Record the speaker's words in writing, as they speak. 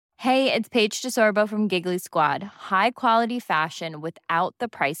Hey, it's Paige DeSorbo from Giggly Squad. High quality fashion without the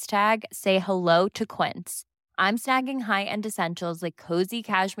price tag. Say hello to Quince. I'm snagging high-end essentials like cozy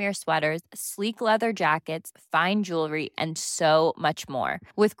cashmere sweaters, sleek leather jackets, fine jewelry, and so much more.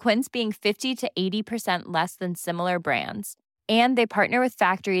 With Quince being 50 to 80% less than similar brands. And they partner with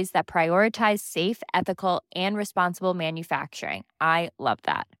factories that prioritize safe, ethical, and responsible manufacturing. I love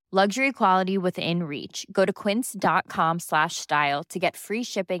that. Luxury quality within reach. Go to quince.com/style to get free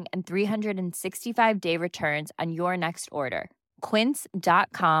shipping and 365-day returns on your next order.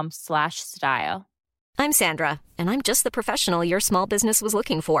 Quince.com/style. I'm Sandra, and I'm just the professional your small business was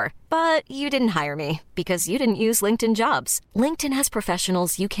looking for. But you didn't hire me because you didn't use LinkedIn Jobs. LinkedIn has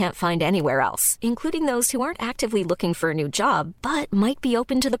professionals you can't find anywhere else, including those who aren't actively looking for a new job, but might be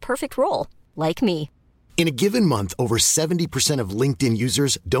open to the perfect role, like me. In a given month, over 70% of LinkedIn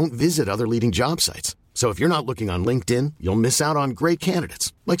users don't visit other leading job sites. So if you're not looking on LinkedIn, you'll miss out on great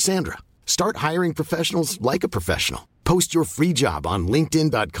candidates like Sandra. Start hiring professionals like a professional. Post your free job on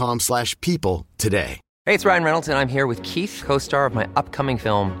linkedin.com/people today. Hey, it's Ryan Reynolds, and I'm here with Keith, co-star of my upcoming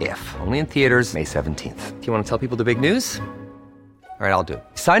film, If, only in theaters May 17th. Do you want to tell people the big news? All right, I'll do it.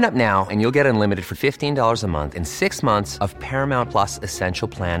 Sign up now and you'll get unlimited for $15 a month and 6 months of Paramount Plus Essential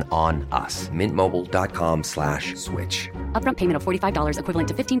Plan on us. MintMobile.com/switch. Upfront payment of $45 equivalent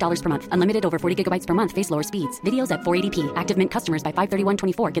to $15 per month. Unlimited over 40 gigabytes per month. Face lower speeds. Videos at 480p. Active Mint customers by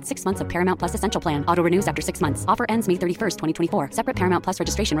 531.24 get 6 months of Paramount Plus Essential Plan. Auto renews after 6 months. Offer ends May 31st, 2024. Separate Paramount Plus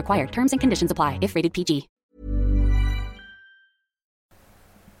registration required. Terms and conditions apply if rated PG.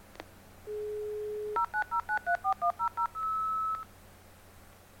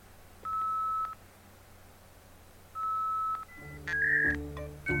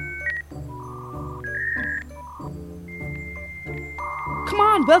 Come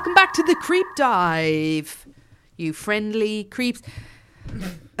on, welcome back to the Creep Dive, you friendly creeps.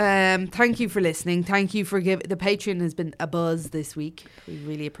 Thank you for listening. Thank you for giving. The Patreon has been a buzz this week. We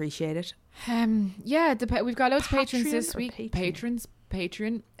really appreciate it. We've got loads of patrons this Patreon or week. Patreon?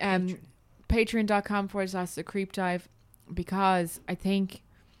 Patreon. Patreon.com/the Creep Dive, because I think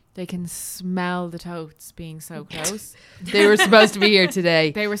they can smell the totes being so close. They were supposed to be here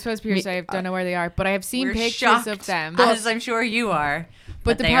today. They were supposed to be here today. I don't know where they are, but I have seen We're pictures shocked, of them. as I'm sure you are.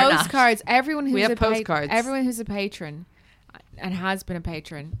 But the they are not. postcards, everyone who's everyone who's a patron and has been a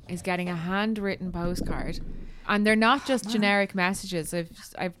patron is getting a handwritten postcard, and they're not just generic messages.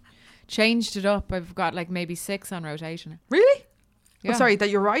 I've changed it up. I've got like maybe 6 on rotation. Really? Yeah. Oh, sorry,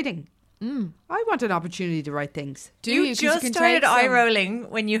 that you're writing. I want an opportunity to write things. You just started eye rolling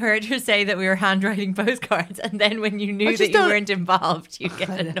when you heard her say that we were handwriting postcards, and then when you knew that you weren't involved, you get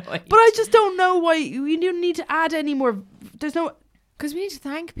annoyed. But I just don't know why you don't need to add any more. There's no, because we need to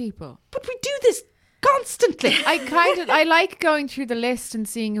thank people. but we do this constantly. I like going through the list and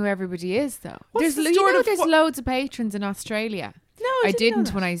seeing who everybody is, though. What's There's the sort of there's what- loads of patrons in Australia. No, I didn't know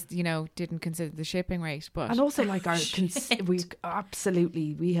didn't when that. I didn't consider the shipping rate, but And also, like we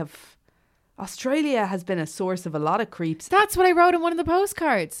have. Australia has been a source of a lot of creeps, that's what I wrote on one of the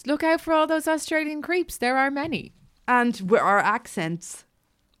postcards. Look out for all those Australian creeps. There are many. and our accents,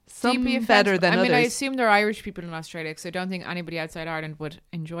 some Deeply better offensive. than I mean, others. I assume there are Irish people in Australia, because I don't think anybody outside Ireland would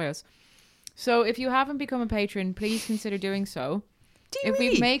enjoy us. So if you haven't become a patron, please consider doing so. If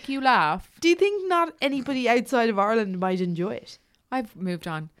we make you laugh. Do you think not anybody outside of Ireland might enjoy it? I've moved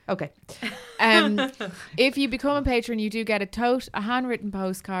on. Okay. If you become a patron, you do get a tote, a handwritten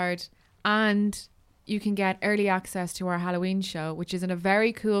postcard, and you can get early access to our Halloween show, which is in a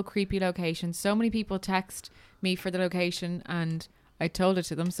very cool, creepy location. So many people text me for the location, and I told it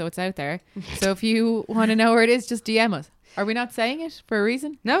to them, so it's out there. So if you want to know where it is, just DM us. Are we not saying it for a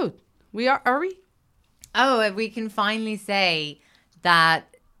reason? No, we are. Are we? Oh, we can finally say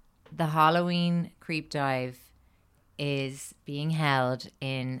that the Halloween Creep Dive is being held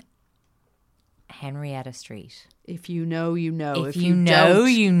in Henrietta Street. If you know, you know. If you know,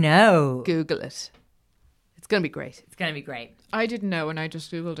 don't, you know. Google it. It's going to be great. It's going to be great. I didn't know, and I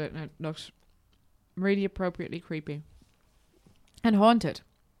just Googled it, and it looked really appropriately creepy. And haunted.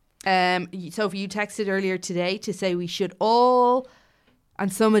 Sophie, you texted earlier today to say we should all,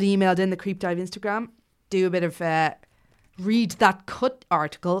 and somebody emailed in the Creep Dive Instagram, do a bit of read that cut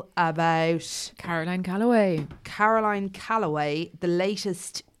article about Caroline Calloway. Caroline Calloway, the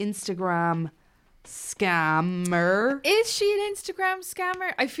latest Instagram scammer. Is she an Instagram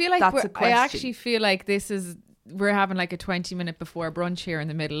scammer? I feel like That's a I question. actually feel like we're having like a 20-minute before brunch here in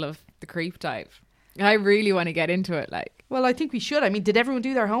the middle of the Creep Dive. I really want to get into it. Like, Well, I think we should. I mean, did everyone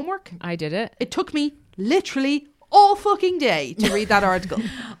do their homework? I did it. It took me literally all fucking day to read that article.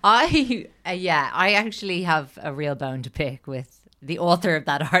 I actually have a real bone to pick with the author of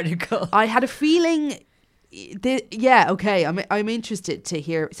that article. I had a feeling. Okay. I'm interested to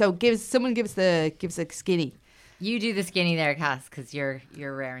hear. So give a skinny. You do the skinny there, Cass, because you're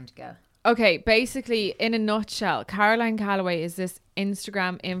raring to go. Okay, basically, in a nutshell, Caroline Calloway is this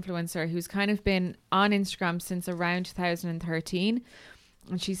Instagram influencer who's kind of been on Instagram since around 2013.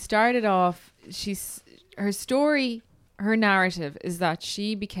 And she started off, her narrative is that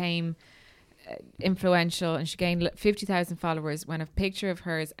she became influential and she gained 50,000 followers when a picture of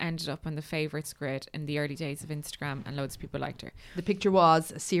hers ended up on the favourites grid in the early days of Instagram, and loads of people liked her. The picture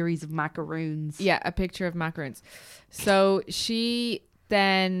was a series of macaroons. Yeah, a picture of macaroons. So she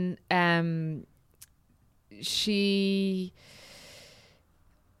then she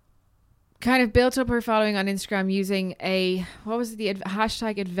kind of built up her following on Instagram using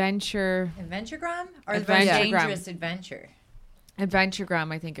hashtag Adventuregram or dangerous adventure.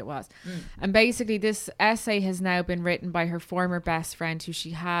 Adventuregram, I think it was. And basically this essay has now been written by her former best friend, who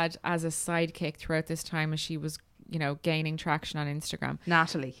she had as a sidekick throughout this time as she was, gaining traction on Instagram.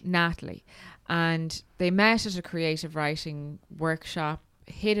 Natalie. And they met at a creative writing workshop,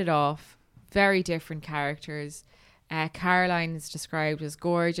 hit it off, very different characters. Caroline is described as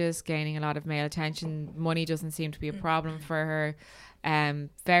gorgeous, gaining a lot of male attention. Money doesn't seem to be a problem for her.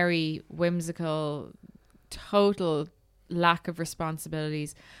 Very whimsical, total lack of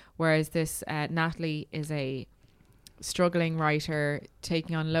responsibilities. Whereas this Natalie is a struggling writer,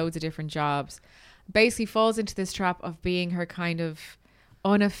 taking on loads of different jobs. Basically falls into this trap of being her kind of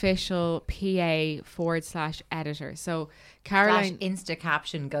unofficial PA/editor. So Caroline Insta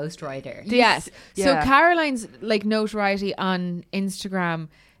caption ghostwriter. Yes. So Caroline's notoriety on Instagram,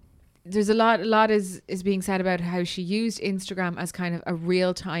 there's a lot is being said about how she used Instagram as kind of a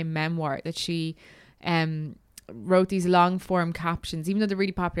real-time memoir, that she wrote these long form captions. Even though they're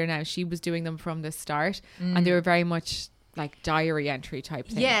really popular now, she was doing them from the start, and they were very much like diary entry type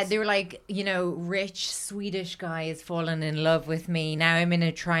things. Yeah, they were like, rich Swedish guy has fallen in love with me. Now I'm in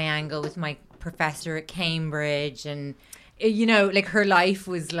a triangle with my professor at Cambridge. And, like her life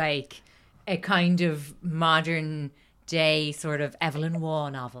was like a kind of modern day sort of Evelyn Waugh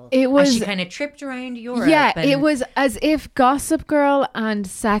novel. It was. As she kind of tripped around Europe. Yeah, it was as if Gossip Girl and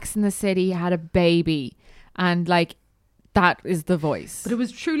Sex and the City had a baby. And like, that is the voice. But it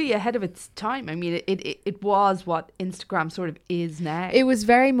was truly ahead of its time. I mean, it was what Instagram sort of is now. It was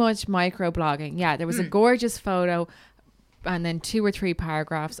very much microblogging. Yeah, there was a gorgeous photo and then 2 or 3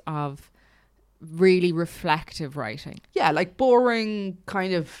 paragraphs of really reflective writing. Yeah, like boring,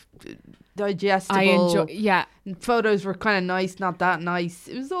 kind of digestible. Photos were kind of nice, not that nice.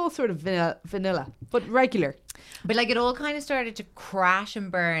 It was all sort of vanilla, but regular. But like it all kind of started to crash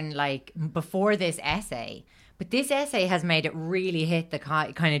and burn like before this essay. But this essay has made it really hit the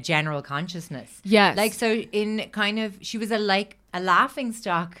kind of general consciousness. Yes. Like, so in kind of, she was a laughing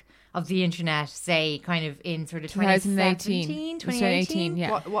stock of the internet, say, kind of in sort of 2018. 2018,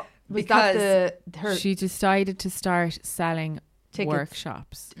 yeah. What was because her? She decided to start selling tickets.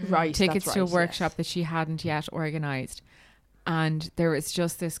 Workshops. Right. Tickets to a workshop that she hadn't yet organised. And there was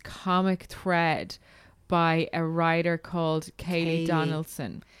just this comic thread by a writer called Kaylee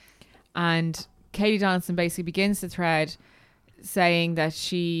Donaldson. And Katie Donaldson basically begins the thread saying that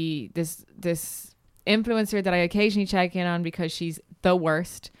this influencer that I occasionally check in on because she's the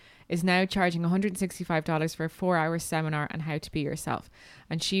worst is now charging $165 for a 4-hour seminar on how to be yourself.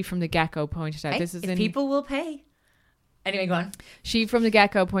 And she from the get-go pointed out people will pay. Anyway, go on. She from the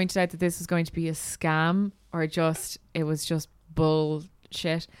get-go pointed out that this was going to be a scam or it was just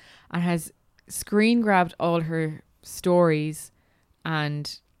bullshit, and has screen grabbed all her stories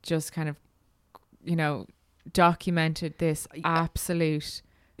and just kind of documented this absolute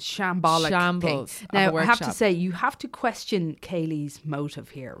shambles. Now, I have to say, you have to question Kaylee's motive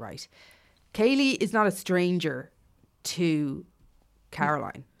here, right? Kaylee is not a stranger to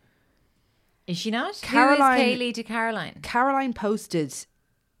Caroline. Is she not? Who is Kaylee to Caroline? Caroline posted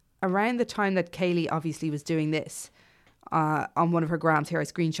around the time that Kaylee obviously was doing this on one of her grams. Here, I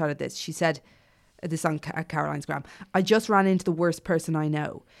screenshotted this. She said, this on Caroline's gram, "I just ran into the worst person I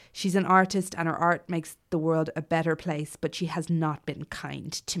know. She's an artist and her art makes the world a better place, but she has not been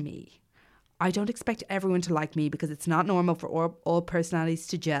kind to me. I don't expect everyone to like me because it's not normal for all personalities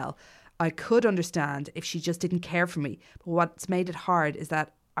to gel. I could understand if she just didn't care for me, but what's made it hard is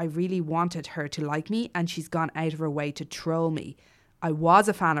that I really wanted her to like me and she's gone out of her way to troll me. I was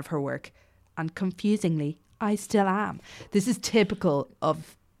a fan of her work and confusingly, I still am." This is typical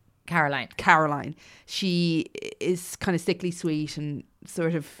of Caroline. She is kind of sickly sweet and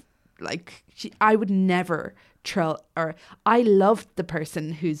sort of like, I would never troll, or I loved the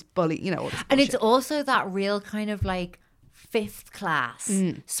person who's bullying, and it's also that real kind of like fifth class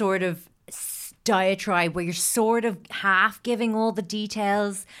sort of diatribe where you're sort of half giving all the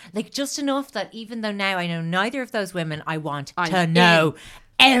details, like just enough that even though now I know neither of those women, I want to know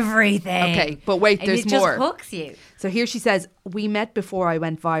everything. Okay, but wait, and there's it more. just hooks you. So here she says, we met before I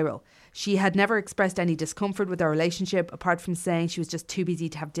went viral. She had never expressed any discomfort with our relationship apart from saying she was just too busy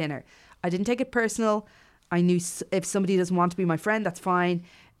to have dinner. I didn't take it personal. I knew if somebody doesn't want to be my friend, that's fine.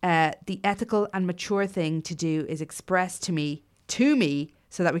 The ethical and mature thing to do is express to me,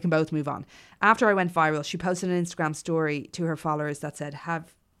 so that we can both move on. After I went viral, she posted an Instagram story to her followers that said,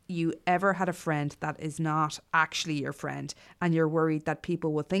 have you ever had a friend that is not actually your friend and you're worried that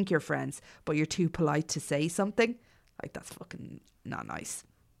people will think you're friends, but you're too polite to say something? Like, that's fucking not nice.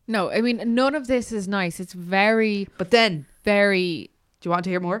 No, I mean, none of this is nice. It's very... But then... Very... Do you want to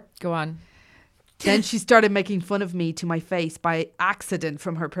hear more? Go on. Then she started making fun of me to my face by accident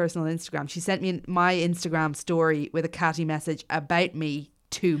from her personal Instagram. She sent me my Instagram story with a catty message about me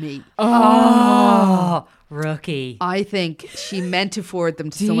to me. Oh, rookie. I think she meant to forward them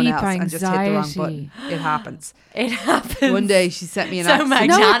to someone else and just hit the wrong button. It happens. It happens. One day she sent me an so accident.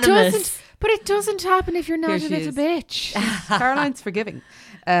 No, it doesn't. But it doesn't happen if you're not Here a she little is. bitch. Caroline's forgiving.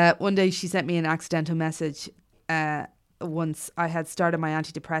 One day she sent me an accidental message. Once I had started my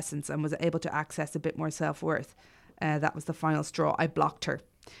antidepressants and was able to access a bit more self-worth. That was the final straw. I blocked her.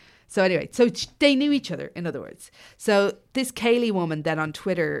 So anyway, they knew each other, in other words. So this Kaylee woman then on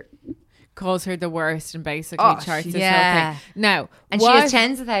Twitter calls her the worst and basically charts this whole thing. Now, and she has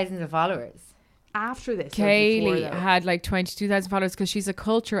tens of thousands of followers. After this, Kaylee had like 22,000 followers because she's a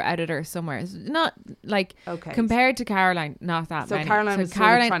culture editor somewhere. It's not like compared to Caroline, not that many. Caroline at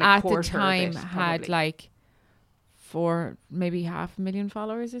the time had like maybe 500,000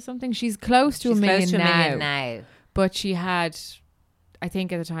 followers or something. She's close to a million now. But she had, I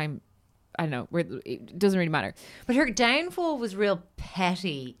think at the time, I don't know, it doesn't really matter. But her downfall was real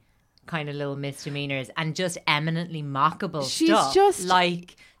petty kind of little misdemeanors and just eminently mockable stuff. Just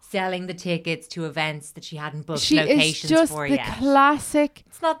like selling the tickets to events that she hadn't booked she locations is just for the yet. Classic.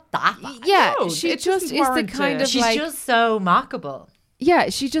 It's not that bad. Yeah, No, she it just doesn't is the warrant kind it. of She's like... just so mockable. Yeah,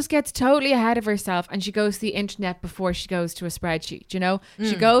 she just gets totally ahead of herself and she goes to the internet before she goes to a spreadsheet, you know?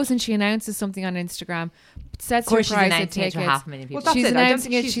 She goes and she announces something on Instagram, sets her price of tickets. It to 500,000 people. Well, She's it. I don't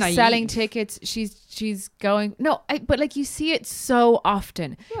announcing think it, she's she's naive. selling tickets, she's going... No, but like you see it so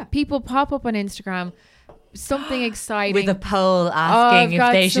often. Yeah. People pop up on Instagram, something exciting. With a poll asking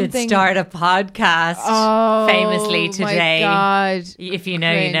if they should start a podcast famously today. Oh my God. If you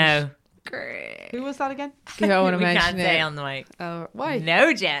know, Cringe. you know. Who was that again? You don't want to We mention can't say it. on the mic. Why?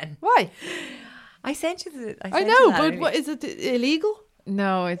 No, Jen. Why? I sent you the... I know, but what is it illegal?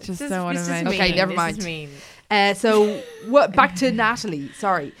 No, it's just don't want to This is mention Okay, mean. never This mind. is mean. So back to Natalie.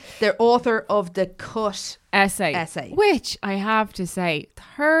 Sorry, the author of the Cut essay, which I have to say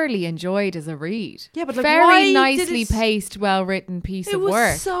thoroughly enjoyed as a read. Yeah, but like, very why did nicely it paced, well written piece It of was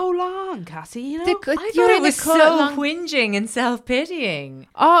work. so long, Cassie. You know, I thought it was so whinging and self-pitying.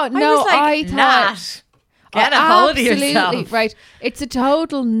 Oh no, I was like, thought Nat, get a hold of yourself. Right. It's a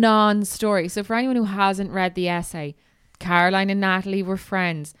total non-story. So for anyone who hasn't read the essay, Caroline and Natalie were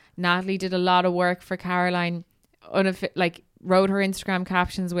friends. Natalie did a lot of work for Caroline, wrote her Instagram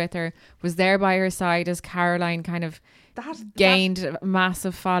captions with her, was there by her side as Caroline kind of gained a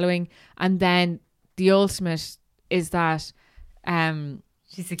massive following. And then the ultimate is that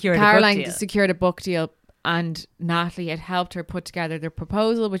She secured Caroline a book deal. secured a book deal, and Natalie had helped her put together the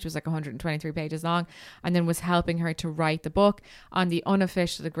proposal, which was like 123 pages long, and then was helping her to write the book on the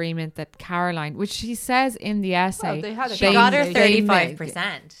unofficial agreement that Caroline, which she says in the essay, She got her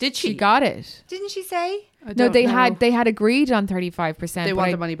 35%. Did she? She got it. Didn't she say? No, they had agreed on 35%. They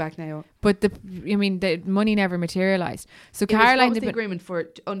want the money back now. But the money never materialized. So What Caroline, was the agreement for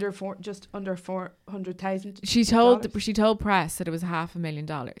just under 400,000? she told press that it was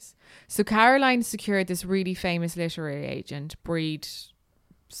 $500,000. So Caroline secured this really famous literary agent, Breed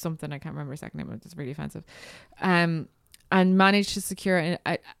something, I can't remember her second name, but it's really offensive, and managed to secure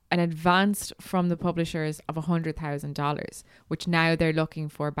an advance from the publishers of $100,000, which now they're looking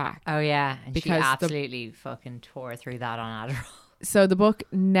for back. Oh yeah, and Because she absolutely fucking tore through that on Adderall. So the book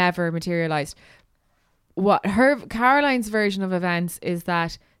never materialized. What Caroline's version of events is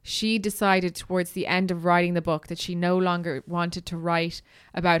that she decided towards the end of writing the book that she no longer wanted to write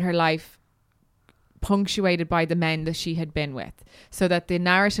about her life punctuated by the men that she had been with, so that the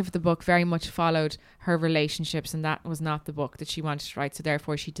narrative of the book very much followed her relationships, and that was not the book that she wanted to write. So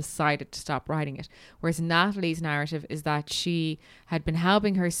therefore she decided to stop writing it. Whereas Natalie's narrative is that she had been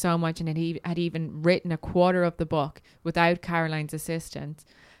helping her so much and had even written a quarter of the book without Caroline's assistance,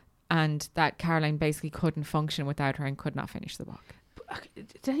 and that Caroline basically couldn't function without her and could not finish the book.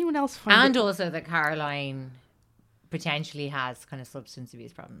 Did anyone else find And also that Caroline potentially has kind of substance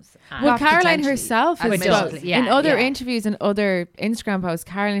abuse problems. Well, Not Caroline potentially, herself has admittedly. spoken. Yeah, In other yeah. interviews and other Instagram posts,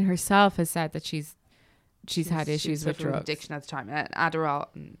 Caroline herself has said that she's had issues with suffering drugs. addiction at the time. Adderall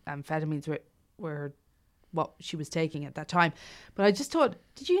and amphetamines were what she was taking at that time. But I just thought,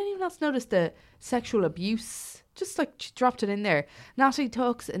 did you anyone else notice the sexual abuse? Just like she dropped it in there. Natalie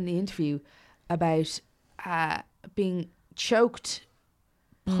talks in the interview about being choked,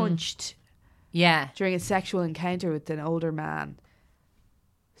 punched Yeah. during a sexual encounter with an older man.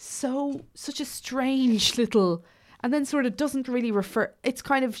 Such a strange little, and then sort of doesn't really refer. It's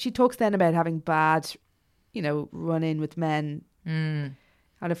kind of, she talks then about having bad, run in with men on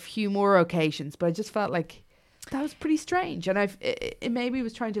a few more occasions, but I just felt like that was pretty strange, and it maybe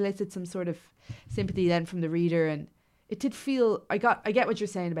was trying to elicit some sort of sympathy then from the reader, and it did feel, I get what you're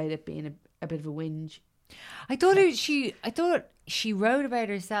saying about it being a bit of a whinge. I thought she wrote about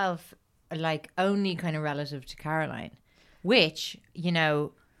herself like only kind of relative to Caroline, which,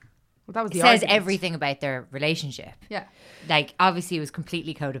 Well, that was the says argument. everything about their relationship. Yeah, Like, obviously it was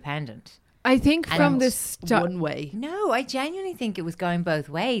completely codependent. I think from And this one way. No, I genuinely think it was going both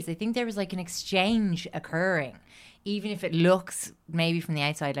ways. I think there was like an exchange occurring, even if it looks maybe from the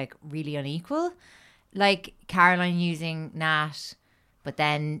outside like really unequal. Like Caroline using Nat, but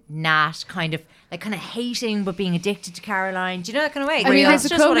then Nat kind of hating but being addicted to Caroline. Do you know that kind of way? I mean, That's there's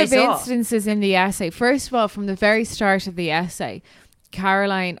a just what couple I of saw. instances in the essay. First of all, from the very start of the essay,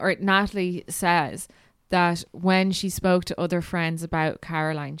 Caroline or Natalie says that when she spoke to other friends about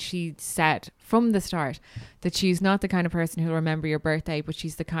Caroline, she said from the start that she's not the kind of person who'll remember your birthday, but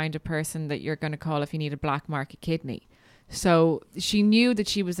she's the kind of person that you're going to call if you need a black market kidney. So she knew that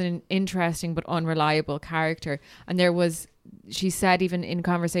she was an interesting but unreliable character. And she said even in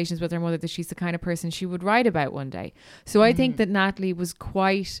conversations with her mother that she's the kind of person she would write about one day. So I think that Natalie was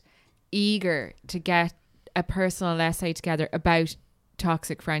quite eager to get a personal essay together about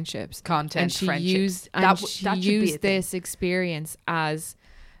toxic friendships. Content and she friendships. used That should be a used thing. this experience as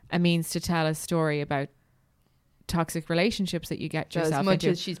a means to tell a story about toxic relationships that you get So yourself as much into.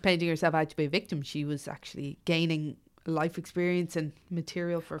 as she's painting herself out to be a victim, she was actually gaining life experience and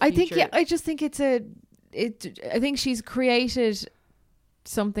material for future. I just think I think she's created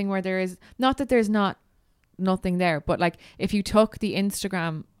something where there is, not that there's nothing there, but like if you took the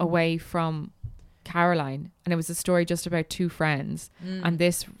Instagram away from Caroline and it was a story just about two friends and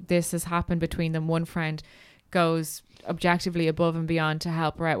this has happened between them, one friend goes objectively above and beyond to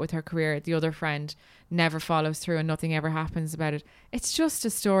help her out with her career, the other friend never follows through and nothing ever happens about it. It's just a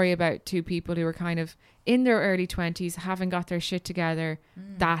story about two people who are kind of in their early 20s, haven't got their shit together.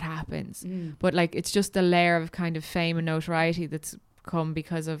 That happens. But like it's just the layer of kind of fame and notoriety that's come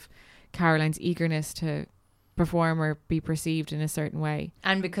because of Caroline's eagerness to perform or be perceived in a certain way.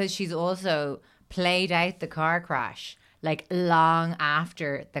 And because she's also played out the car crash like long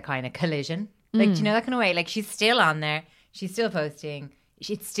after the kind of collision. Like, do you know that kind of way? Like she's still on there. She's still posting.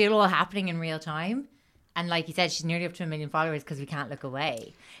 It's still all happening in real time. And like you said, she's nearly up to 1 million followers because we can't look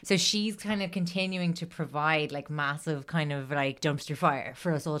away. So she's kind of continuing to provide like massive kind of like dumpster fire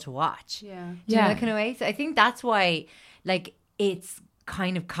for us all to watch. Yeah. Do you know that kind of way? So I think that's why like it's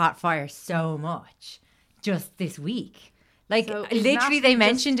kind of caught fire so much just this week. Like So is literally Natalie they just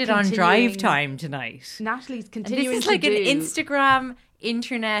mentioned it on continuing- Drive Time tonight. Natalie's And continuing this is like to an do Instagram,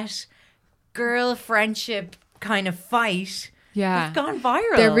 internet, girl friendship kind of fight. Yeah. It's gone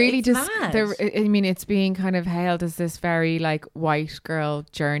viral. They're really It's just, mad. I mean, it's being kind of hailed as this very like white girl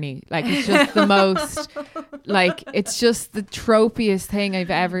journey. Like it's just the most, like it's just the tropiest thing I've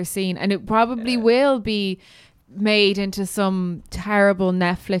ever seen. And it probably will be made into some terrible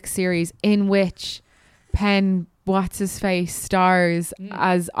Netflix series in which Penn What's-His-Face stars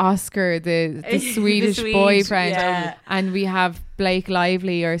as Oscar, the Swedish Swede, boyfriend. yeah. And we have Blake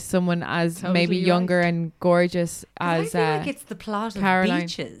Lively or someone as Totally maybe right. younger and gorgeous I as feel like it's the plot of Caroline.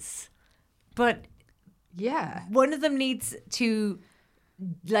 Beaches. But Yeah. one of them needs to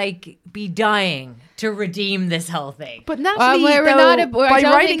like be dying to redeem this whole thing. But Natalie, we're though, not. by I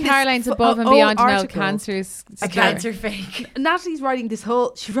don't writing think this Caroline's f- above and whole beyond no article- cancers. A cancer fake. Natalie's writing this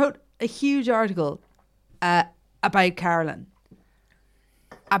whole. She wrote a huge article about Caroline,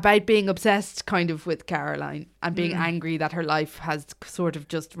 about being obsessed kind of with Caroline and being angry that her life has sort of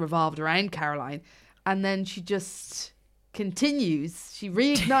just revolved around Caroline, and then she just continues. She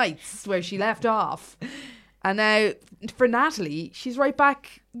reignites where she left off, and now for Natalie, she's right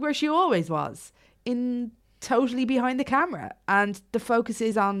back where she always was, in totally behind the camera, and the focus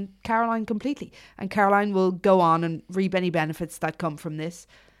is on Caroline completely, and Caroline will go on and reap any benefits that come from this.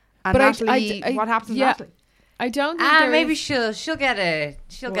 And But Natalie, I what happens to yeah, Natalie? I don't think there maybe is- she'll get a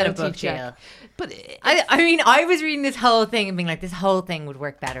Royalty book check. deal. But I mean, I was reading this whole thing and being like, this whole thing would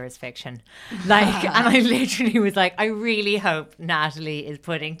work better as fiction. Like, and I literally was like, I really hope Natalie is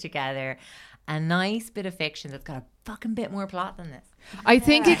putting together a nice bit of fiction that's got a fucking bit more plot than this. I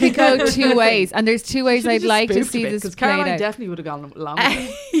think it could go two ways, and there's two ways I'd like to see this because played Caroline out. definitely would have gone along with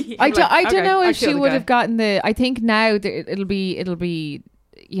it. I don't okay, know I if she killed the would guy. have gotten the. I think now it'll be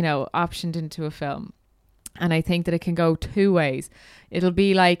optioned into a film, and I think that it can go two ways. It'll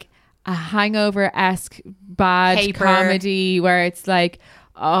be like a Hangover-esque bad Paper. comedy where it's like,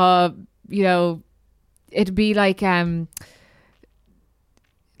 it'd be like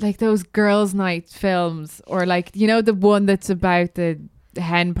those girls' night films, or like the one that's about the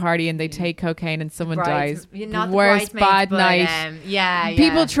hen party and they take cocaine and someone dies. Not the Worst Bridesmaids, bad but, night. yeah.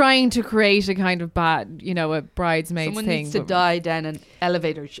 People trying to create a kind of bad, a bridesmaids Someone thing. needs to but die down an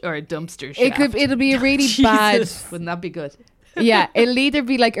elevator or a dumpster It could. shaft. It'll be a really bad. Wouldn't that be good? Yeah, it'll either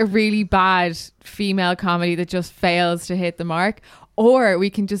be like a really bad female comedy that just fails to hit the mark, or we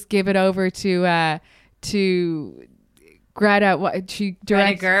can just give it over to Greta. What she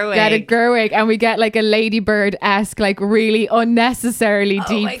directs? Gerwig. Greta Gerwig, and we get like a Lady Bird-esque, like really unnecessarily my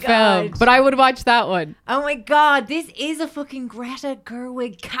deep God. film. But I would watch that one. Oh my God, this is a fucking Greta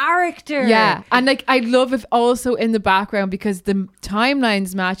Gerwig character. Yeah, and like I love if also in the background, because the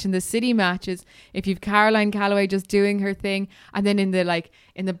timelines match and the city matches. If you've Caroline Calloway just doing her thing, and then in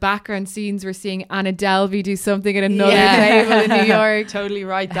the background scenes we're seeing Anna Delvey do something at another table in New York. Totally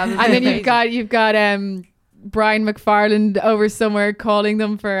right. That would be And then amazing. you've got Brian McFarland over somewhere calling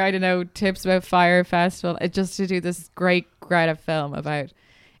them for, I don't know, tips about Fire Festival. Just to do this great Greta film about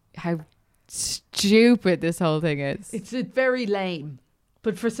how stupid this whole thing is. It's very lame,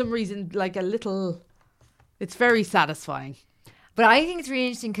 but for some reason, like it's very satisfying. But I think it's really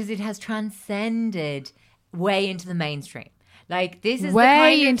interesting because it has transcended way into the mainstream. Like, this is Way the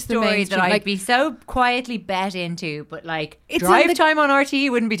kind of into the story that mainstream. I'd Like- be so quietly bet into, but like, It's drive on the- time on RTE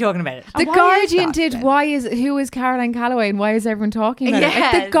wouldn't be talking about it. The why is Guardian that, did. then? Who is Caroline Calloway and why is everyone talking about it? Like,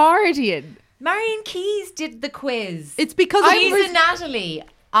 Yes. the Guardian. Marion Keyes did the quiz. It's because She's a Natalie.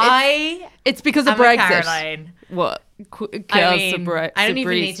 It's because of I'm a Brexit. Caroline. What? I mean, I don't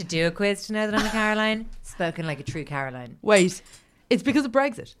even need to do a quiz to know that I'm a Caroline. Spoken like a true Caroline. Wait, it's because of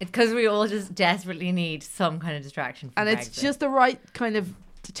Brexit, It's because we all just desperately need some kind of distraction from and it's Brexit. just the right kind of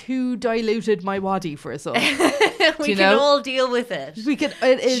too diluted my waddy for us all. we you can know? all deal with it. We could.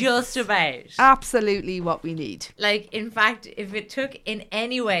 It is Just about. absolutely what we need. Like, in fact, if it took in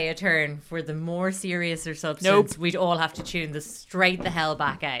any way a turn for the more serious or substance, Nope. we'd all have to tune straight the hell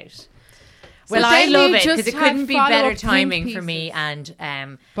back out. So Well, I then love you it because just it have couldn't be better follow-up timing think for me pieces.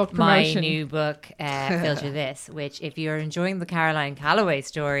 and Book my promotion. new book, Filter This, which if you're enjoying the Caroline Calloway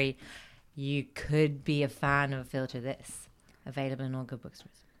story, you could be a fan of Filter This. Available in all good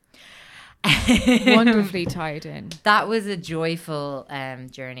bookstores. Wonderfully tied in. That was a joyful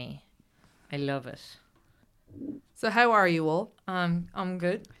journey. I love it. So how are you all? I'm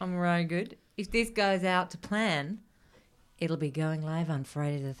good. I'm really good. If this goes out to plan, it'll be going live on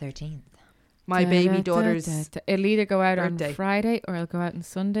Friday the 13th. My baby daughter's. It'll either go out birthday. on Friday or it'll go out on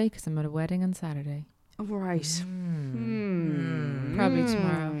Sunday because I'm at a wedding on Saturday. Oh, right. Probably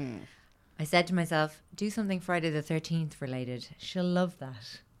tomorrow. I said to myself, do something Friday the 13th related. She'll love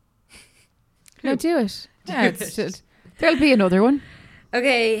that. No, do it. Yeah, there'll be another one.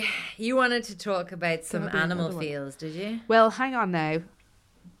 Okay, you wanted to talk about some There'll be animal another one. feels, did you? Well, hang on now.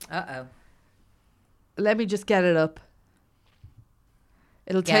 Uh-oh. Let me just get it up.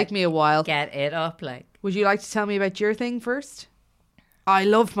 It'll Get- take me a while. Get it up, like. Would you like to tell me about your thing first? I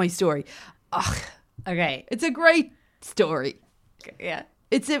loved my story. Ugh, Okay. it's a great story. Yeah.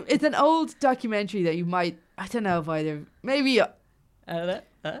 It's an old documentary that you might, I don't know if either, maybe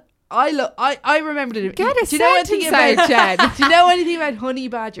I remembered it. Get a Do you know anything sentence about out, Jen. Do you know anything about honey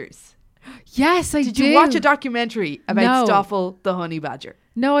badgers? Yes, I Did do. you watch a documentary about No. Stoffel the honey badger?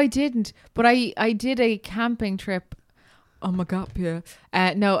 No, I didn't. But I did a camping trip. Oh my God, yeah.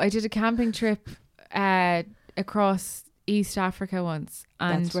 No, I did a camping trip across East Africa once.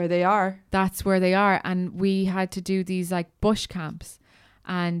 And That's where they are. that's where they are. And we had to do these like bush camps.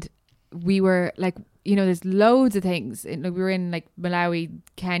 And we were like, there's loads of things. We were in like Malawi,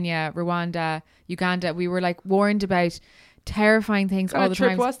 Kenya, Rwanda, Uganda. We were like warned about terrifying things all What the trip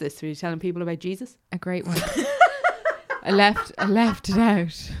time. was this? Were you telling people about Jesus? A great one. I left it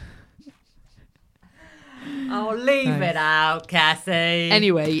out. Oh, leave it out, Cassie.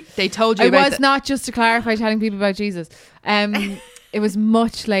 Anyway, they told you I about was not, just to clarify, telling people about Jesus. It was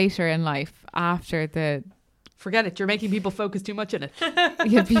much later in life after the Forget it. You're making people focus too much on it.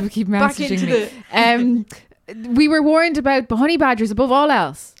 Yeah, people keep Back messaging me. We were warned about honey badgers above all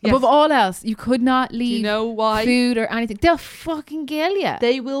else. Yes. Above all else, you could not leave Do you know why? food or anything. They'll fucking kill you.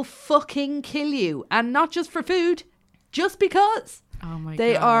 They will fucking kill you. And not just for food, just because. Oh my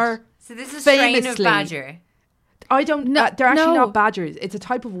They God. are So this is a strain of famously- badger. I don't No, they're actually no. not badgers. It's a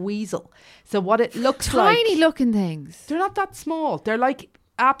type of weasel. So what it looks Tiny like, looking things. they're not that small. They're like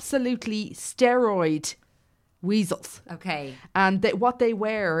absolutely steroid weasels. Okay. And what they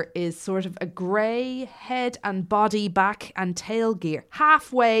wear is sort of a grey head and body, back and tail gear.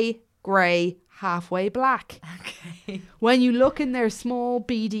 Halfway grey, halfway black. Okay. When you look in their small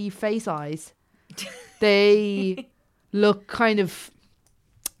beady face eyes, they look kind of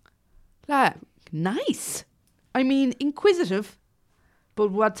nice. I mean, inquisitive.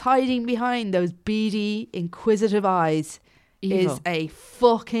 But what's hiding behind those beady, inquisitive eyes Evil. is a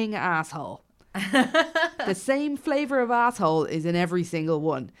fucking asshole. The same flavour of asshole is in every single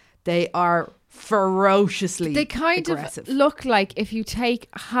one. They are ferociously They kind aggressive. of look like if you take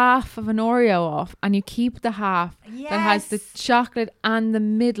half of an Oreo off and you keep the half that has the Yes. chocolate and the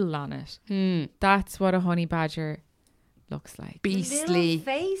middle on it. That's what a honey badger looks like. Beastly. Little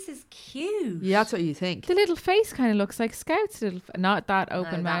face is cute. Yeah, that's what you think. The little face kind of looks like Scout's little, not that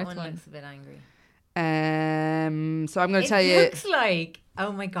open No, that mouth one one. looks a bit angry. So I'm going to tell It you. looks like,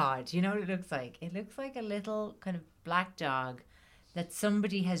 oh my God, you know what it looks like? It looks like a little kind of black dog that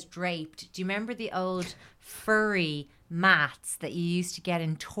somebody has draped. Do you remember the old furry mats that you used to get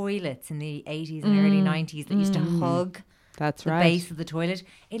in toilets in the 80s and early 90s that used to hug That's the right. base of the toilet?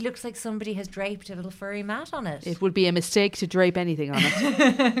 It looks like somebody has draped a little furry mat on it. It would be a mistake to drape anything on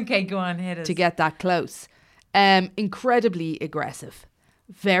it Okay, go on, hit us. to get that close. Incredibly aggressive,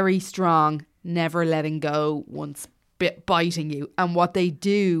 very strong, never letting go once biting you. And what they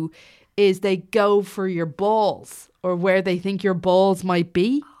do is they go for your balls or where they think your balls might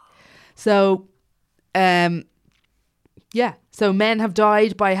be. So, yeah. So men have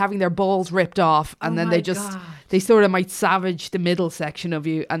died by having their balls ripped off, and then my they just God. they sort of might savage the middle section of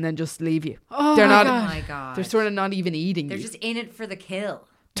you and then just leave you. Oh they're my not. Oh my God. They're sort of not even eating They're you. just in it for the kill.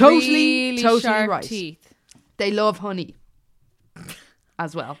 Totally Really sharp right. teeth. They love honey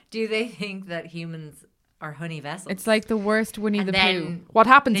as well. Do they think that humans are honey vessels? It's like the worst Winnie and the Pooh. then What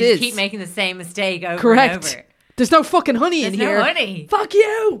happens they is just keep making the same mistake over correct. and over. There's no fucking honey There's in no here. honey. Fuck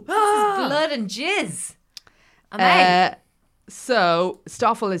you. Ah. Blood and jizz. I'm out. So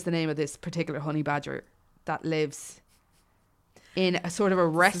Stoffel is the name of this particular honey badger that lives in a sort of a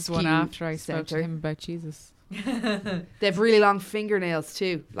This rescue is one after I spoke centre. to him about Jesus. They have really long fingernails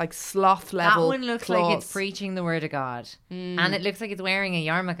too, like sloth That level. one looks claws. like it's preaching the word of God. And it looks like it's wearing a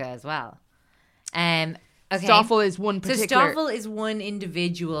yarmulke as well. Okay. Stoffel is one So particular. Stoffel is one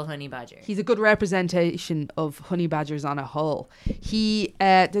individual honey badger. He's a good representation of honey badgers on a whole. He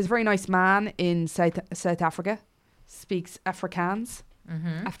there's a very nice man in South Africa, speaks Afrikaans.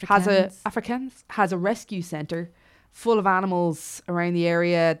 Has a rescue centre full of animals around the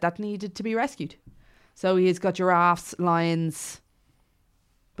area that needed to be rescued. So he's got giraffes, lions,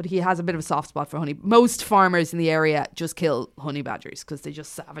 but he has a bit of a soft spot for honey. Most farmers in the area just kill honey badgers because they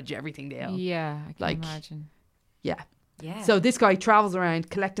just savage everything they own. Yeah, I can Like- imagine. Yeah. Yeah. So this guy travels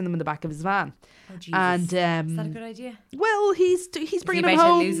around collecting them in the back of his van. Oh, Jesus. And is that a good idea? well, he's Is bringing he them about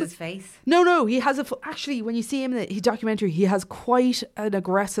home. to lose his face? No, he has actually, when you see him in the documentary, he has quite an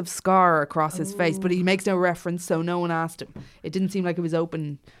aggressive scar across his face, but he makes no reference, so no one asked him. It didn't seem like it was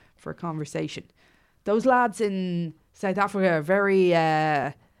open for a conversation. Those lads in South Africa are very,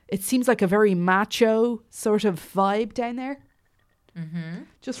 it seems like a very macho sort of vibe down there. Mm-hmm.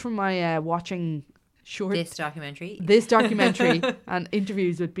 Just from my watching This documentary. this documentary and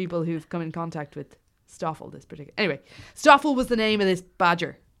interviews with people who've come in contact with Stoffel, this particular. Anyway, Stoffel was the name of this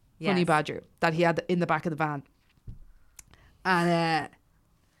badger, honey Yes. badger, that he had in the back of the van. And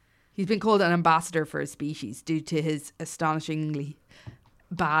he's been called an ambassador for his species due to his astonishingly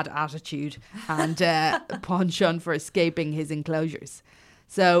bad attitude and penchant for escaping his enclosures.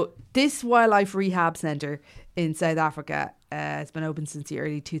 So this wildlife rehab centre in South Africa has been open since the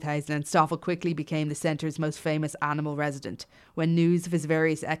early 2000s, and Stoffel quickly became the centre's most famous animal resident when news of his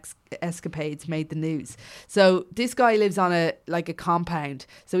various escapades made the news. So this guy lives on a compound.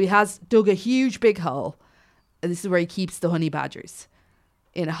 So he has dug a huge big hole, and this is where he keeps the honey badgers,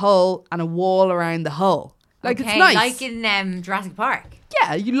 in a hole and a wall around the hole. Like, Okay, it's nice. like in Jurassic Park.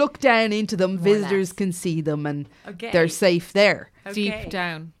 Yeah, you look down into them, More or visitors less. can see them, and Okay. they're safe there. Deep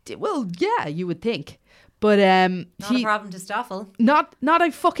down. Well, yeah, you would think. But Not a problem to Stoffel. not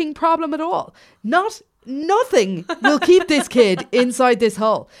a fucking problem at all. Not nothing will keep this kid inside this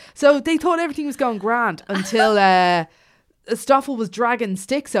hole. So they thought everything was going grand until Stoffel was dragging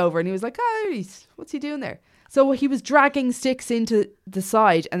sticks over, and he was like, what's he doing there? So he was dragging sticks into the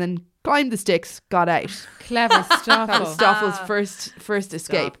side and then climbed the sticks, got out. Clever Stoffel. That was Stoffel's first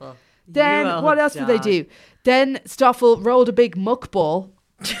escape. Stoffel. Then what else did they do? Then Stoffel rolled a big muck ball,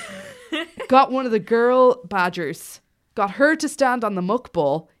 got one of the girl badgers, got her to stand on the muck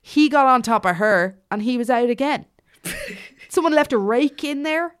ball. He got on top of her and he was out again. Someone left a rake in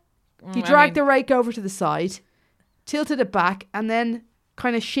there. He dragged the rake over to the side, tilted it back, and then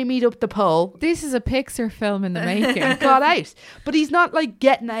kind of shimmied up the pole. This is a Pixar film in the making. Got out. But he's not like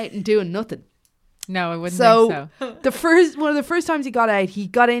getting out and doing nothing. No, I wouldn't think so. One of the first times he got out,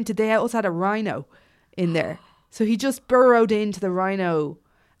 they also had a rhino in there. So he just burrowed into the rhino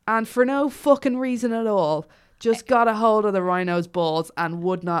and for no fucking reason at all, just got a hold of the rhino's balls and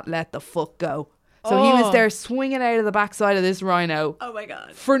would not let the fuck go. So he was there swinging out of the backside of this rhino. Oh my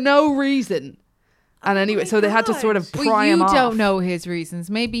God. For no reason. And anyway, so they had to sort of pry him off. You don't know his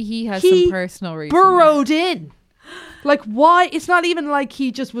reasons. Maybe he has some personal reasons. Burrowed in. Like, why? It's not even like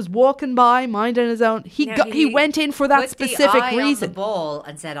he just was walking by, minding his own. He went in for that specific reason. On the ball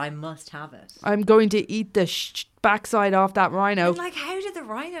and said, "I must have it. I'm going to eat the backside off that rhino." And like, how did the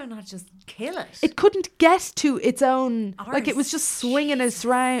rhino not just kill it? It couldn't get to its own. Like, it was just swinging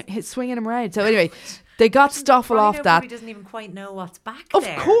him around. So anyway, they got Stoffel off that. Probably doesn't even quite know what's back Of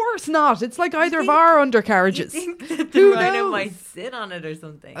there. course not. It's like either of our undercarriages. You think that the rhino might sit on it or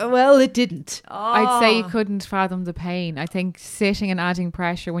something? Well, it didn't. I'd say you couldn't fathom the pain. I think sitting and adding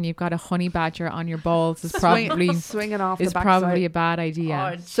pressure when you've got a honey badger on your balls is probably swinging off. Is the probably a bad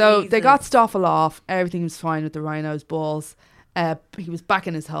idea. So they got Stoffel off. Everything was fine with the rhino's balls. He was back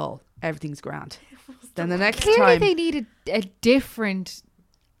in his hole. Everything's grand. Then the next Clearly time they needed a different.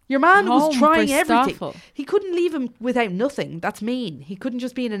 Your man was home trying for everything. Stoffel. He couldn't leave him without nothing. That's mean. He couldn't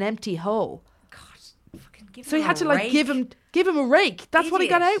just be in an empty hole. So he had to like give him a rake. That's what he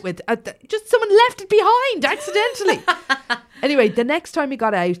got out with. Just someone left it behind accidentally. Anyway, the next time he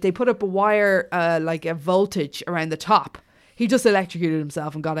got out, they put up a wire, like a voltage around the top. He just electrocuted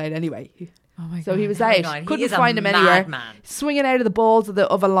himself and got out anyway. Oh my God. So he was out. Couldn't find him anywhere. Swinging out of the balls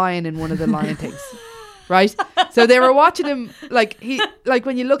of a lion in one of the lion things. Right? So they were watching him like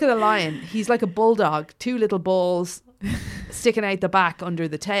when you look at a lion, he's like a bulldog, two little balls sticking out the back under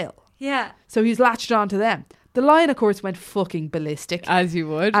the tail. Yeah. So he's latched onto them. The lion, of course, went fucking ballistic. As you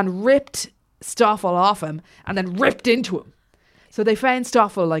would. And ripped Stoffel off him and then ripped into him. So they found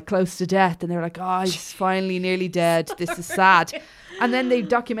Stoffel like close to death and they were like, oh, he's finally nearly dead. This is sad. And then the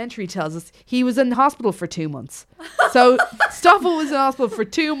documentary tells us he was in hospital for 2 months. So Stoffel was in hospital for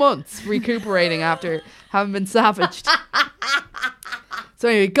 2 months recuperating after having been savaged. So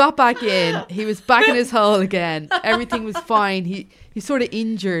anyway, he got back in. He was back in his hole again. Everything was fine. He's sort of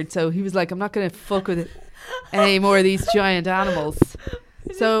injured. So he was like, I'm not going to fuck with any more of these giant animals.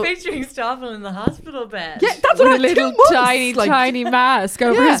 So picturing Stoffel in the hospital bed. Yeah, that's with what a little tiny mask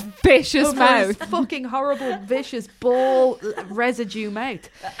over his vicious mouth. His fucking horrible, vicious ball residue mouth.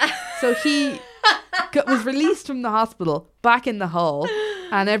 So he was released from the hospital, back in the hole,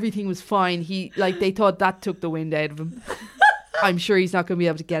 and everything was fine. They thought that took the wind out of him. I'm sure he's not going to be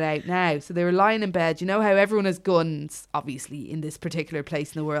able to get out now. So they were lying in bed. You know how everyone has guns, obviously, in this particular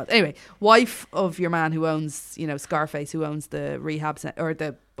place in the world. Anyway, wife of your man who owns, Scarface, who owns the rehab or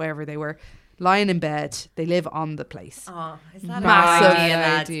the wherever they were, lying in bed. They live on the place. Oh, is that Massive a good idea,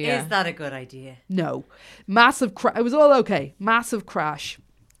 lads? idea. Is that a good idea? No. Massive crash. It was all okay. Massive crash.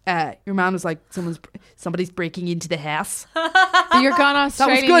 Your man was like, somebody's breaking into the house. You're gone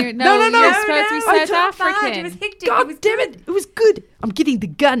Australian. That was good. No, No. You're supposed to be I South dropped African. It was hectic. God damn it. It was good. I'm getting the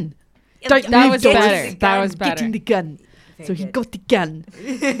gun. That was better. That was better. Getting the gun. So he got the gun.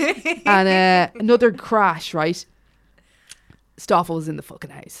 And another crash, right? Stoffel was in the fucking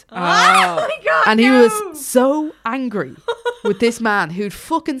house. Oh my God. And he was so angry with this man who'd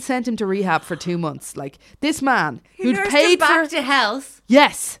fucking sent him to rehab for 2 months. Like, this man who'd nursed paid him back for to health.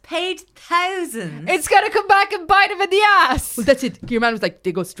 Yes. Paid thousands. It's going to come back and bite him in the ass. Well, that's it. Your man was like,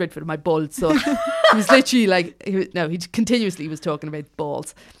 they go straight for my balls. So he was literally like, he continuously was talking about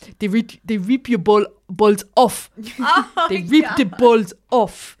balls. They rip your balls off. Oh They rip the balls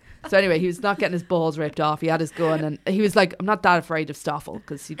off. So anyway, he was not getting his balls ripped off. He had his gun and he was like, I'm not that afraid of Stoffel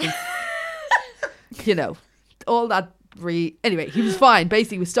because he'd been, all that. Anyway, he was fine.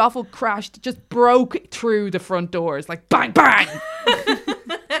 Basically, when Stoffel crashed, just broke through the front doors, like bang, bang,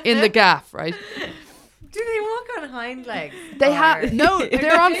 in the gaff, right? Do they walk on hind legs? They have no.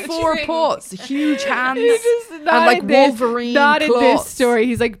 They're on four picturing- paws, huge hands, and Not like in this- Wolverine Not claws. in this story.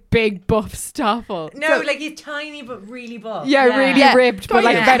 He's like big buff Stoffel. No, like he's tiny but really buff. Yeah, really Yeah. ripped, but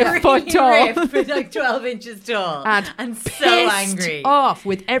like Yeah. about a foot Really tall. ripped, but like 12 inches tall. and so pissed angry. off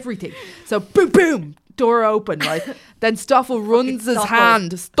with everything. So boom, boom, door open, right? Then Stoffel runs his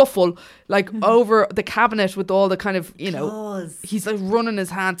hand, Stoffel, like over the cabinet with all the kind of, you know, Claws. he's like running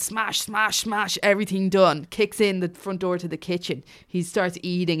his hand, smash, smash, smash, everything done. Kicks in the front door to the kitchen. He starts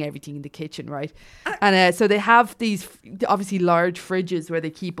eating everything in the kitchen, right? And so they have these obviously large fridges where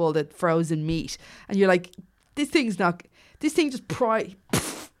they keep all the frozen meat. And you're like, this thing just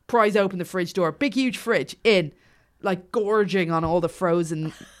pries open the fridge door. Big, huge fridge in. Like gorging on all the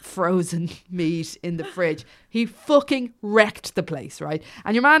frozen meat in the fridge. He fucking wrecked the place, right?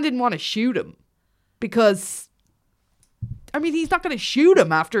 And your man didn't want to shoot him because, I mean, he's not going to shoot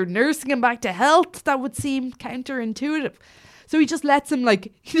him after nursing him back to health. That would seem counterintuitive. So he just lets him,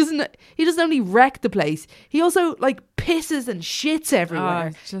 like, he doesn't only wreck the place, he also like pisses and shits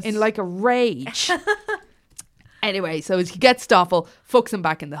everywhere in like a rage. Anyway, so he gets Stoffel, fucks him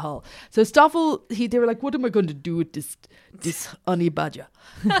back in the hole. So Stoffel, they were like, what am I going to do with this honey badger?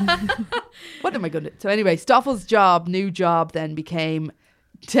 What am I going to do? So anyway, Stoffel's new job then became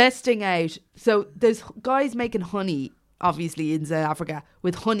testing out. So there's guys making honey, obviously in South Africa,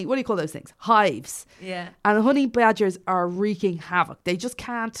 with honey. What do you call those things? Hives. Yeah. And honey badgers are wreaking havoc. They just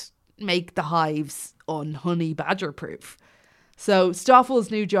can't make the hives honey badger proof. So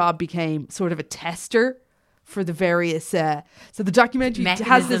Stoffel's new job became sort of a tester for the various so the documentary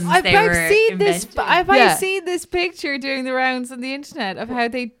has this. Mechanisms. I've They were seen this. invented. I've seen this picture doing the rounds on the internet of how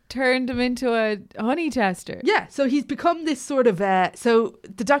they turned him into a honey tester. Yeah, so he's become this sort of so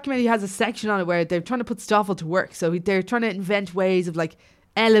the documentary has a section on it where they're trying to put Stoffel to work. So they're trying to invent ways of like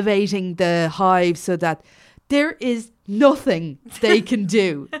elevating the hive so that there is nothing they can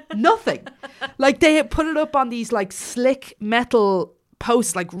do. Nothing. Like they put it up on these like slick metal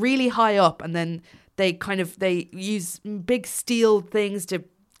posts like really high up, and then they use big steel things to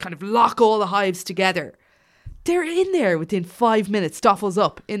kind of lock all the hives together. They're in there within 5 minutes. Stoffel's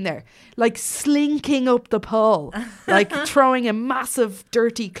up in there, like slinking up the pole, like throwing a massive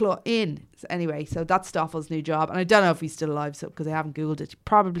dirty claw in. Anyway, so that's Stoffel's new job. And I don't know if he's still alive, so because I haven't Googled it. He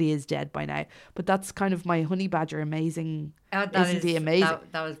probably is dead by now. But that's kind of my honey badger amazing. Isn't he amazing?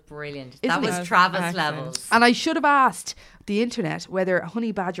 That was brilliant. Isn't that it? was Travis Excellent. levels. And I should have asked the internet whether a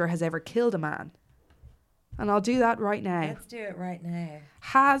honey badger has ever killed a man. And I'll do that right now. Let's do it right now.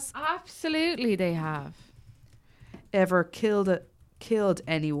 Has Absolutely, they have. ever killed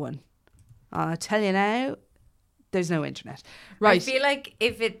anyone? I'll tell you now, there's no internet. Right. I feel like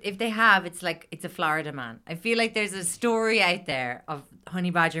if they have, it's like it's a Florida man. I feel like there's a story out there of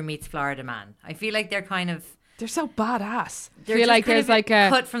honey badger meets Florida man. I feel like they're kind of They're so badass. they're Feel just like kind there's of like a-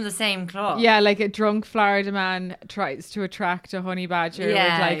 cut from the same cloth. Yeah, like a drunk Florida man tries to attract a honey badger with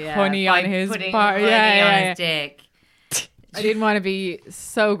like honey by on his putting bar. honey on his dick. I didn't want to be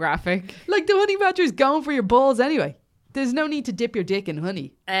so graphic. Like the honey badger's going for your balls anyway. There's no need to dip your dick in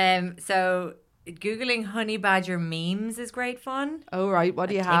honey. So Googling honey badger memes is great fun. Oh, right. What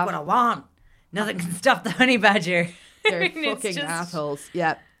do you Take have? what I want. Nothing can stop the honey badger. They're It's fucking just- assholes.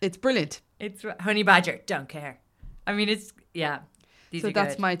 Yeah, it's brilliant. It's honey badger. Don't care. I mean, it's These So are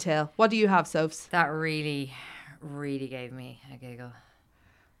that's good. my tale. What do you have, Sophs? That really, really gave me a giggle.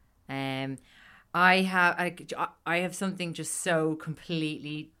 I have something just so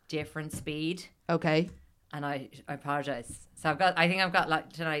completely different speed, Okay. and I apologize. So I think I've got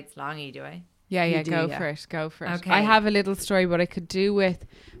like tonight's longy. Do I? Yeah, You yeah, do, go yeah. for it. Go for it. Okay. I have a little story, but I could do with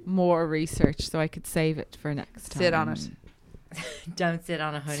more research, so I could save it for next time. Sit on it. Don't sit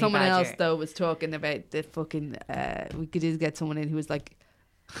on a honey Someone badger. else though was talking about the fucking. We could just get someone in who was like.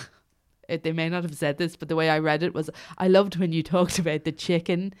 They may not have said this, but the way I read it was, I loved when you talked about the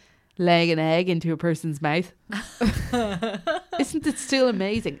chicken laying an egg into a person's mouth. Isn't it still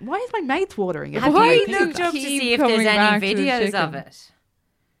amazing? Why is my mouth watering? Have Why you do looked up to keep see if coming there's back any to the videos of chicken? it?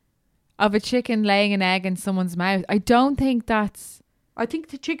 Of a chicken laying an egg in someone's mouth. I don't think that's... I think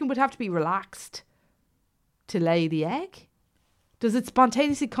the chicken would have to be relaxed to lay the egg. Does it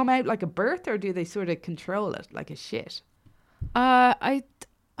spontaneously come out like a birth, or do they sort of control it like a shit? I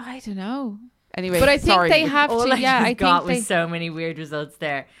don't know. Anyway, But I think sorry. they have All to... I Yeah, just I got think was so many weird results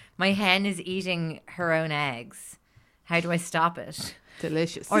there. My hen is eating her own eggs. How do I stop it?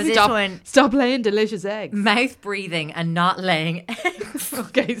 delicious. Or this stop, one- Stop laying delicious eggs. Mouth breathing and not laying eggs.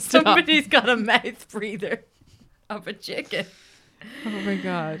 Okay, stop. Somebody's got a mouth breather of a chicken. Oh my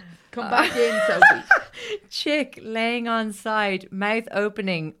God. Come back in, Sophie. chick laying on side, mouth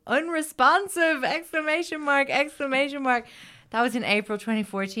opening, unresponsive, exclamation mark, exclamation mark. That was in April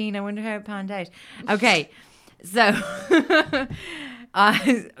 2014. I wonder how it panned out. Okay, so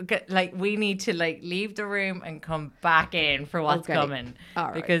we need to leave the room and come back in for what's coming. All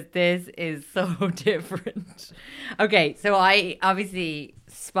right. Because this is so different. Okay, so I obviously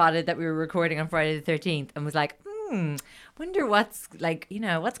spotted that we were recording on Friday the 13th and was like, wonder what's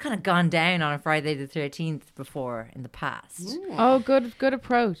what's kind of gone down on a Friday the 13th before in the past. Oh, good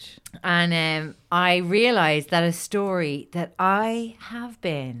approach. And I realized that a story that I have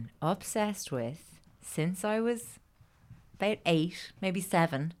been obsessed with since I was about 8, maybe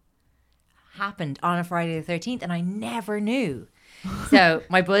 7, happened on a Friday the 13th, and I never knew. So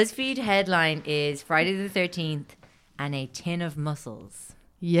my BuzzFeed headline is Friday the 13th and a tin of mussels.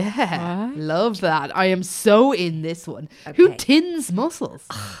 Yeah, What? love that. I am so in this one. Who tins mussels?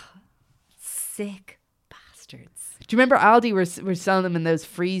 Sick bastards. Do you remember Aldi were selling them in those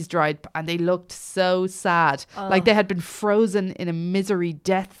freeze-dried, and they looked so sad. Like they had been frozen in a misery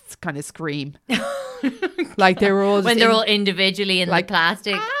death kind of scream. Like they were all... When they're all individually in the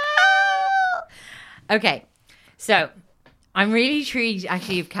plastic. Okay, so I'm really intrigued,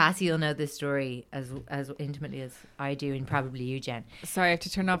 actually, if Cassie will know this story as intimately as I do, and probably you, Jen. Sorry, I have to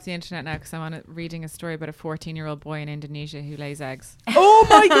turn off the internet now because I'm reading a story about a 14-year-old boy in Indonesia who lays eggs. Oh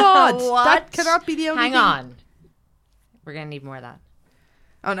my God! What? That cannot be the only Hang thing. on. We're going to need more of that.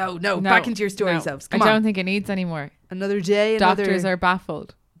 Oh no. Back into your story selves. Come I on. don't think it needs any more. Another day, Doctors are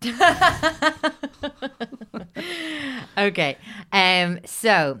baffled. Okay.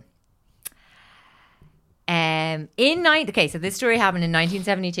 So so this story happened in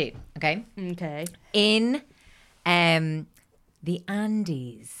 1972. Okay. Okay. In the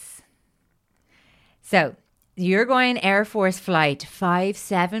Andes. So the Uruguayan Air Force Flight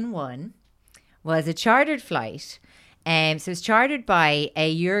 571 was a chartered flight. So it's chartered by a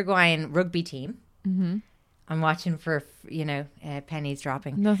Uruguayan rugby team. Mm-hmm. I'm watching for pennies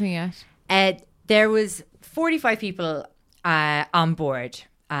dropping. Nothing yet. There was 45 people on board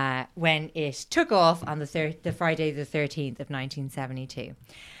when it took off on the Friday the 13th of 1972.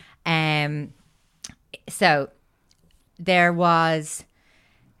 So there was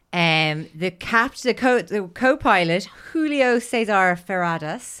the co-pilot Julio Cesar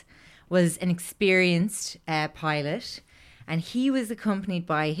Ferradas was an experienced pilot, and he was accompanied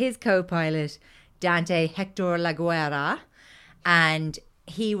by his co-pilot Dante Hector Laguera, and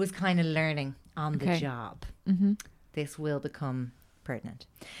he was kind of learning on the job. Mm-hmm. This will become pertinent.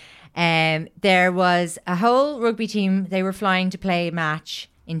 There was a whole rugby team. They were flying to play a match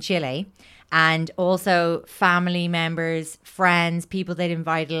in Chile, and also family members, friends, people they'd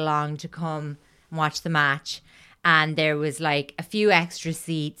invited along to come and watch the match. And there was a few extra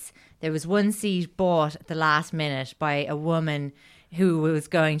seats. There was one seat bought at the last minute by a woman who was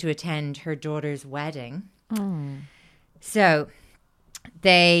going to attend her daughter's wedding. Oh. So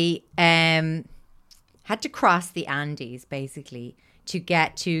they had to cross the Andes, basically, to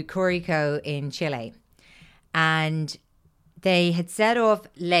get to Curico in Chile. And they had set off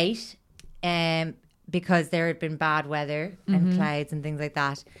late because there had been bad weather and clouds and things like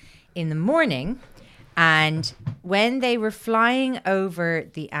that in the morning. And when they were flying over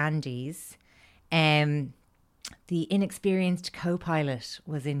the Andes, the inexperienced co-pilot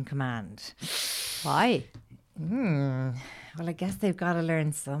was in command. Why? Well, I guess they've got to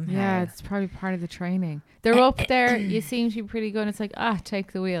learn somehow. Yeah, it's probably part of the training. They're up there. You seem to be pretty good. It's like,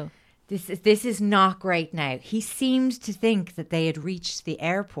 take the wheel. This is not great now. He seemed to think that they had reached the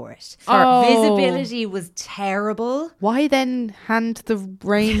airport. Visibility was terrible. Why then hand the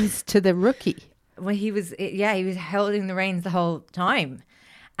reins to the rookie? Well, he was holding the reins the whole time.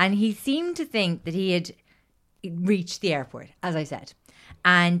 And he seemed to think that he had reached the airport, as I said.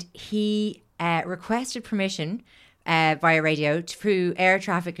 And he requested permission via radio through air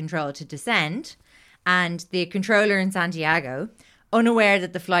traffic control to descend. And the controller in Santiago, unaware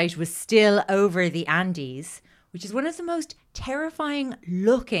that the flight was still over the Andes, which is one of the most terrifying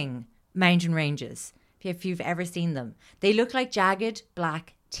looking mountain ranges, if you've ever seen them. They look like jagged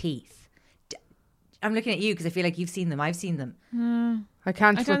black teeth. I'm looking at you because I feel like you've seen them. I've seen them. I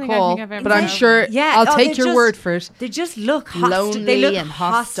can't I don't recall, think I've ever but I'm seen sure I'll take your word for it. They just look Lonely they look and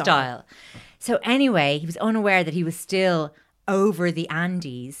hostile. So anyway, he was unaware that he was still over the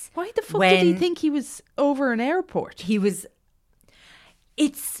Andes. Why the fuck did he think he was over an airport?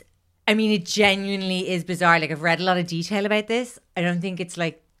 It genuinely is bizarre. I've read a lot of detail about this. I don't think it's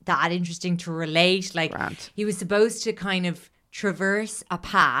that interesting to relate. Grant. He was supposed to kind of traverse a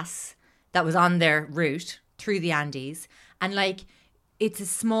pass that was on their route through the Andes. And it's a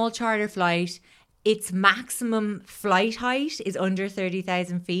small charter flight. its maximum flight height is under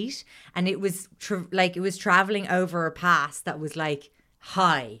 30,000 feet, and it was it was traveling over a pass that was like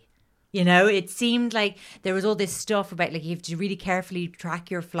high. You know, it seemed like there was all this stuff about like you have to really carefully track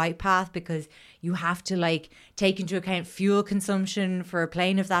your flight path because you have to like take into account fuel consumption for a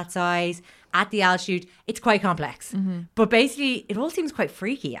plane of that size at the altitude. It's quite complex, but basically it all seems quite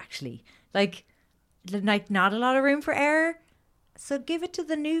freaky actually. Like not a lot of room for error, so give it to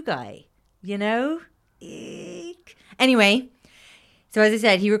the new guy. You know? Eek. Anyway, so as I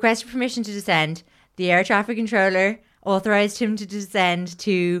said, he requested permission to descend. The air traffic controller authorized him to descend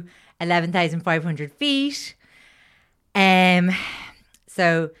to 11,500 feet.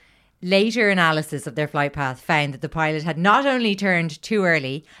 So later analysis of their flight path found that the pilot had not only turned too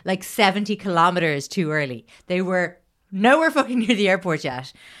early, like 70 kilometers too early. They were nowhere fucking near the airport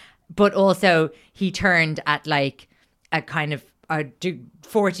yet. But also he turned at like a kind of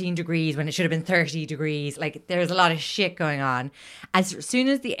 14 degrees when it should have been 30 degrees. Like there's a lot of shit going on. As soon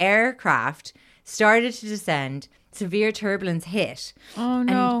as the aircraft started to descend, severe turbulence hit. Oh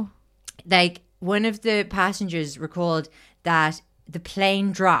no. And, like one of the passengers recalled that the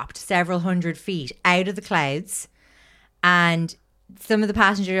plane dropped several hundred feet out of the clouds, and some of the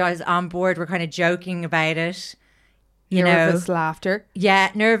passengers on board were kind of joking about it. Nervous laughter.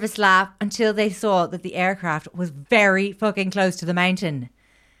 Yeah, nervous laugh until they saw that the aircraft was very fucking close to the mountain.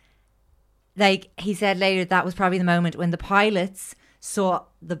 Like he said later, that was probably the moment when the pilots saw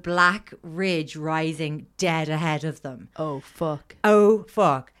the black ridge rising dead ahead of them. Oh, fuck. Oh,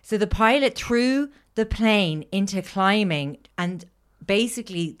 fuck. So the pilot threw the plane into climbing, and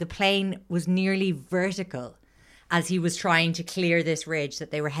basically the plane was nearly vertical as he was trying to clear this ridge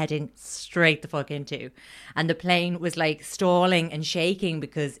that they were heading straight the fuck into. And the plane was like stalling and shaking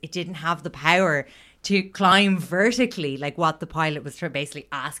because it didn't have the power to climb vertically like what the pilot was basically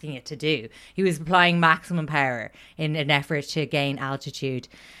asking it to do. He was applying maximum power in an effort to gain altitude.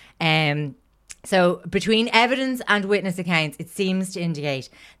 So between evidence and witness accounts, it seems to indicate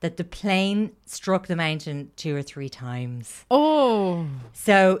that the plane struck the mountain 2 or 3 times. Oh.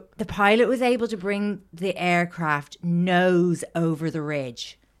 So the pilot was able to bring the aircraft nose over the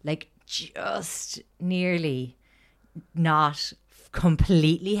ridge, like just nearly, not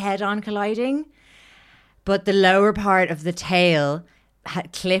completely head-on colliding. But the lower part of the tail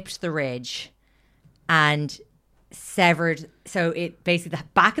had clipped the ridge and severed. So it basically, the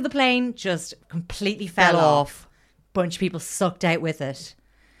back of the plane just completely fell off. Bunch of people sucked out with it.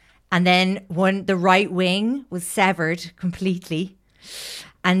 And then the right wing was severed completely.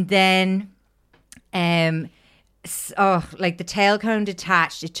 And then, like the tail cone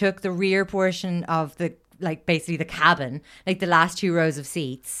detached. It took the rear portion of the, like basically the cabin, like the last 2 rows of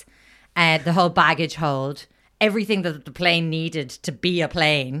seats. The whole baggage hold, everything that the plane needed to be a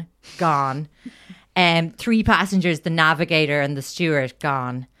plane, gone. 3 passengers, the navigator and the steward,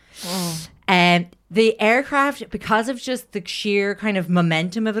 gone. Oh. The aircraft, because of just the sheer kind of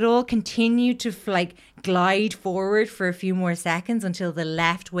momentum of it all, continued to glide forward for a few more seconds until the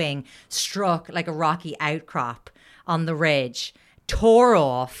left wing struck like a rocky outcrop on the ridge, tore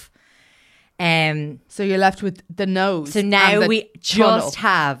off. So you're left with the nose. So now we tunnel. just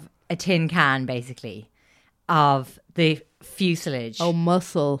have a tin can, basically, of the fuselage. Oh,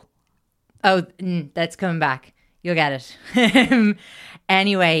 muscle. Oh, that's coming back. You'll get it.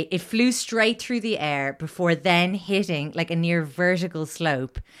 Anyway, it flew straight through the air before then hitting like a near vertical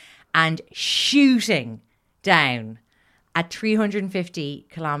slope and shooting down at 350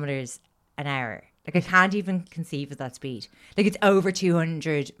 kilometers an hour. Like, I can't even conceive of that speed. Like, it's over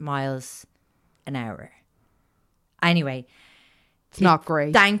 200 miles an hour. Anyway, it's not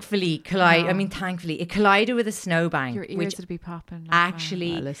great. Thankfully, it collided with a snowbank. Your ears which would be popping.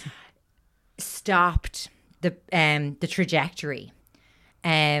 actually stopped the trajectory.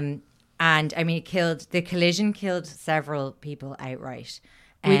 And I mean, the collision killed several people outright.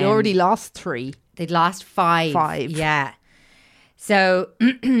 We'd already lost 3. They'd lost 5. 5. Yeah. So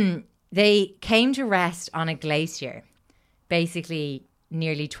they came to rest on a glacier, basically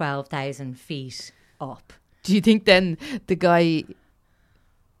nearly 12,000 feet up. Do you think then the guy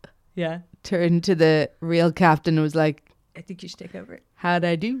turned to the real captain and was like, I think you should take over it. How'd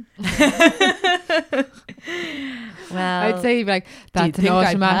I do? Well, I'd say like, that's an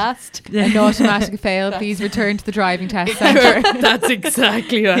automatic fail. Please return to the driving test centre. That's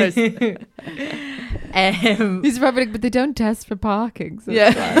exactly what I was. He's probably like, but they don't test for parking. So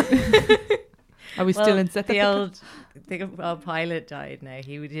Are we still in the old pilot died now.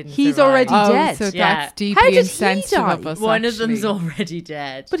 He didn't. He's survive. already dead. So Yeah. that's deeply How did he insensitive die? of us. One of actually. them's already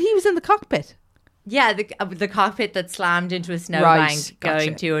dead. But he was in the cockpit. Yeah, the cockpit that slammed into a snowbank Right, going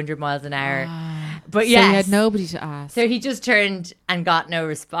gotcha. 200 miles an hour. But So yes. he had nobody to ask. So he just turned and got no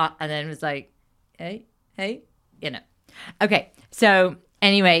response and then was like, hey, Okay, so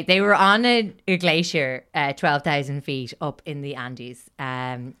anyway, they were on a glacier 12,000 feet up in the Andes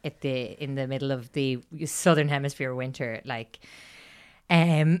in the middle of the southern hemisphere winter.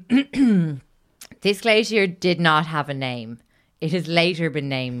 This glacier did not have a name. It has later been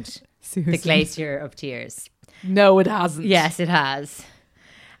named the Glacier of Tears. No, it hasn't. Yes, it has.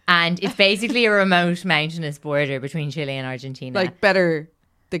 And it's basically a remote mountainous border between Chile and Argentina. Like better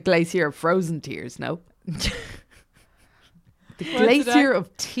the Glacier of Frozen Tears, no? The Glacier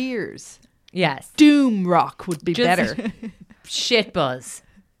of Tears. Yes. Doom Rock would be better. Shit buzz.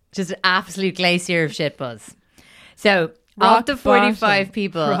 Just an absolute glacier of shit buzz. So, Rock of the 45 bottom.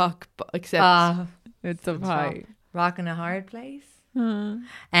 people... Except It's up high. Rock in a hard place.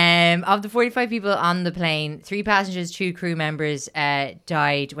 Of the 45 people on the plane, 3 passengers, 2 crew members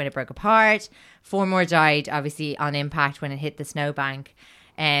died when it broke apart. 4 more died, obviously, on impact when it hit the snowbank.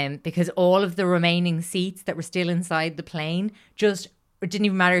 Because all of the remaining seats that were still inside the plane it didn't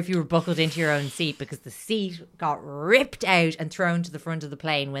even matter if you were buckled into your own seat because the seat got ripped out and thrown to the front of the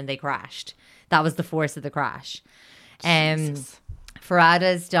plane when they crashed. That was the force of the crash.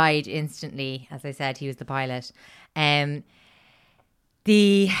 Ferradas died instantly. As I said, he was the pilot.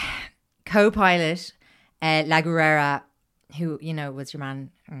 The co-pilot, La Guerrera, who, was your man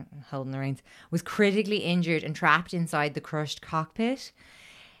holding the reins, was critically injured and trapped inside the crushed cockpit.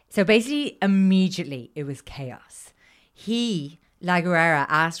 So basically, immediately, it was chaos. La Guerrera,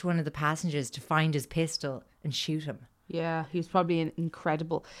 asked one of the passengers to find his pistol and shoot him. yeah, he was probably an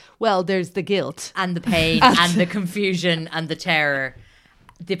incredible. Well, there's the guilt. And the pain and the confusion and the terror.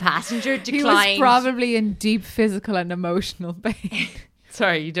 The passenger declined. He was probably in deep physical and emotional pain.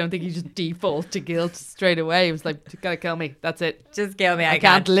 Sorry, you don't think you just default to guilt straight away? It was like, you gotta kill me. That's it. Just kill me. I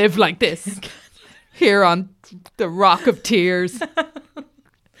can't live like this. Here on the Rock of Tears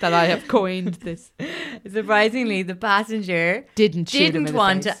that I have coined this. Surprisingly, the passenger Didn't shoot him in didn't the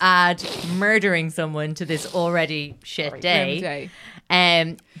want face. to add murdering someone to this already shit Grim day.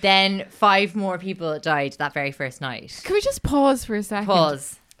 day. Then 5 more people died that very first night. Can we just pause for a second?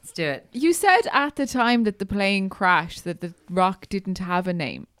 Pause. Let's do it. You said at the time that the plane crashed that the rock didn't have a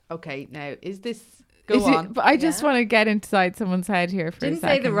name. Okay, now, is this... Go on. But I just want to get inside someone's head here for a Didn't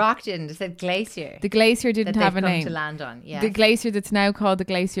second. say the rock didn't. It said glacier. The glacier didn't that have a they've come name. to land on. Yes. The glacier that's now called the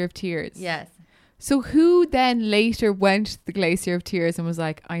Glacier of Tears. Yes. So who then later went to the Glacier of Tears and was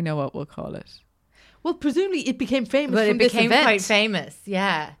like, I know what we'll call it? Well, presumably it became famous But from it this became event. quite famous.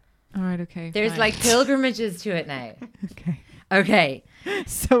 Yeah. All right, okay. There's fine. like pilgrimages to it now. Okay. Okay.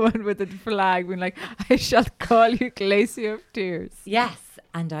 Someone with a flag being like, I shall call you Glacier of Tears. Yes.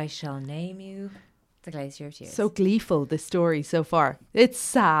 And I shall name you the Glacier of Tears. So gleeful, this story so far. It's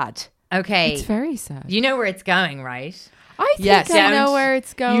sad. Okay. It's very sad. You know where it's going, right? I think Yes. I know Don't- where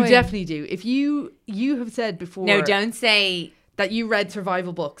it's going. You definitely do. If you have said before No, don't say. that you read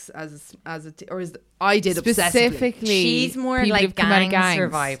survival books I did obsessively. Specifically, She's more people like who've come out of gang gangs.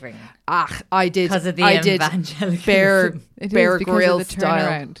 surviving. I did Because of the I did evangelicalism. Bear It is Bear because of Grill the style.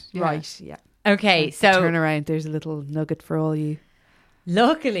 turnaround, yeah. Right, yeah. Okay, so Turn around. There's a little nugget for all you.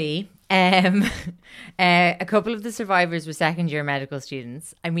 luckily, a couple of the survivors were second-year medical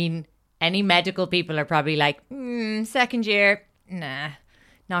students. I mean, any medical people are probably like, second year, nah,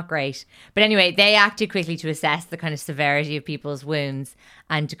 not great. But anyway, they acted quickly to assess the kind of severity of people's wounds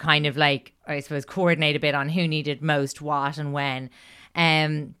and to kind of like, I suppose, coordinate a bit on who needed most what and when.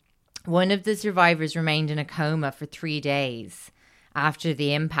 One of the survivors remained in a coma for 3 days after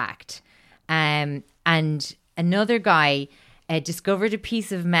the impact. And another guy discovered a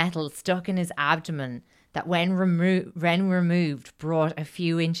piece of metal stuck in his abdomen that when removed brought a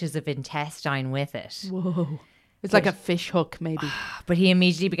few inches of intestine with it. Whoa. It's like a fish hook, maybe. But he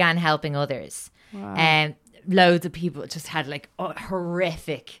immediately began helping others. Wow. Loads of people just had like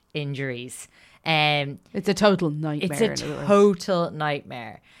horrific injuries. It's a total nightmare. It's a total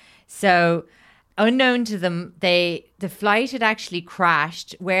nightmare. So, unknown to them, the flight had actually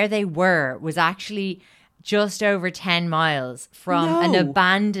crashed. Where they were was actually just over 10 miles from an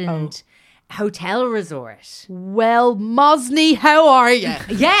abandoned hotel resort. Well, Mosney, how are you?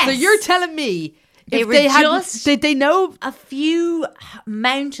 Yes. So you're telling me They If were they had, just did they know a few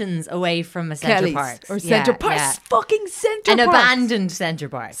mountains away from a Centre Kelly's Parks. or Centre Parks? Fucking Centre An Parks. abandoned Centre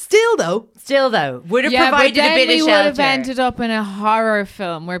Parks. Still though, Would have Yeah, but provided then a bit we of would have shelter. ended up in a horror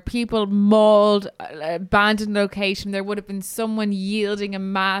film where people mauled abandoned location. There would have been someone yielding a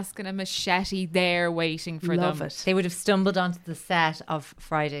mask and a machete there waiting for love them. it. They would have stumbled onto the set of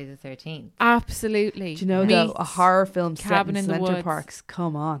Friday the 13th. Absolutely. Do you know Meets though, a horror film set Cabin in in the Centre Woods. Parks?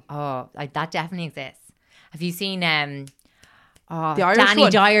 Come on. Oh, like that definitely exists. Have you seen The Irish Danny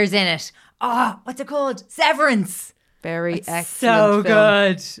one? Dyer's in it? Oh, what's it called? Severance. Very It's excellent so film.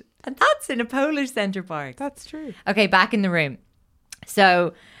 good. And that's in a Polish Centre Park. That's true. Okay, back in the room.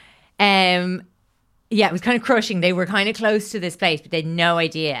 So, yeah, it was kind of crushing. They were kind of close to this place, but they had no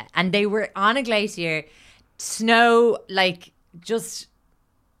idea. And they were on a glacier, snow, like just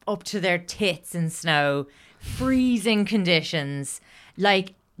up to their tits in snow, freezing conditions.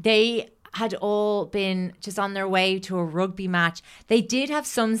 Like they had all been just on their way to a rugby match. They did have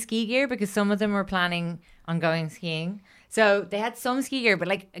some ski gear because some of them were planning on going skiing. So they had some ski gear, but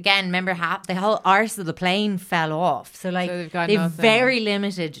like again, remember the whole arse of the plane fell off. So like So they've got they've nothing. very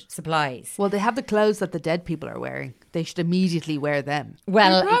limited supplies. Well, they have the clothes that the dead people are wearing. They should immediately wear them.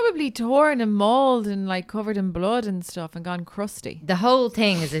 Well, They're probably torn and mauled and like covered in blood and stuff and gone crusty. the whole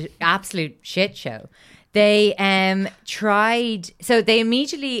thing is an absolute shit show. They tried, so they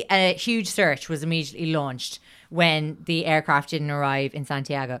immediately, a huge search was immediately launched when the aircraft didn't arrive in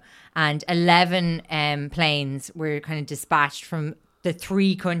Santiago. And 11 planes were kind of dispatched from the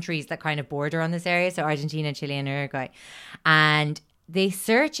 3 countries that kind of border on this area. So Argentina, Chile and Uruguay. And the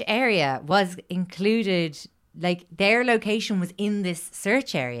search area was included, like their location was in this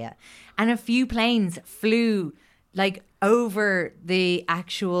search area. And a few planes flew like over the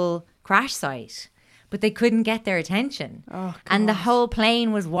actual crash site. But they couldn't get their attention. And the whole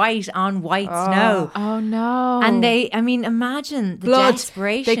plane was white on white snow. Oh no. And imagine the Blood.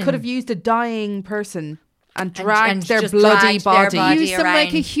 desperation. They could have used a dying person and dragged and their just bloody dragged their body. body. Use them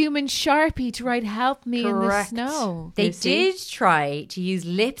like a around. human Sharpie to write help me in the Correct. snow. They You see? did try to use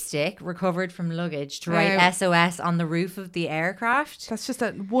lipstick recovered from luggage to write SOS on the roof of the aircraft. That's just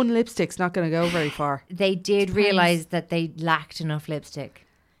that one lipstick's not going to go very far. They did realise that they lacked enough lipstick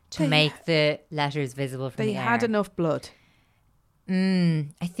to make the letters visible from They the air. had enough blood.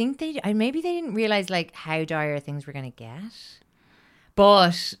 I think maybe they didn't realise like how dire things were going to get.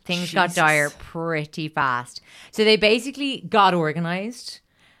 But things got dire pretty fast. So they basically got organised.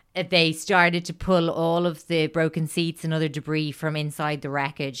 They started to pull all of the broken seats and other debris from inside the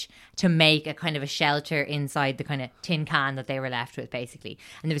wreckage to make a kind of a shelter inside the kind of tin can that they were left with, basically.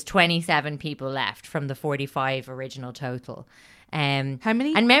 And there was 27 people left from the 45 original total. How many?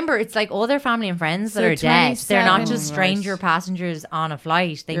 And remember, it's like all their family and friends that So are dead. They're not 27. just stranger passengers on a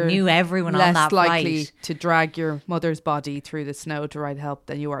flight. They You're knew everyone on less that likely flight. to drag your mother's body through the snow to ride help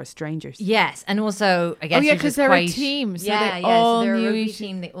than you are strangers. Yes, and also I guess Oh, yeah, they're 'cause just they're a quite- team, so yeah, they yeah. all So they're a knew rugby each-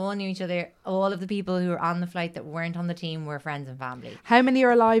 team. They all knew each other. All of the people who were on the flight that weren't on the team were friends and family. How many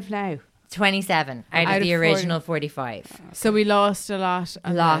are alive now? 27 out Out of the of original 45, So we lost a lot.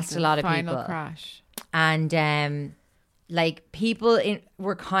 and Lost then a lot of the final people. crash. and like people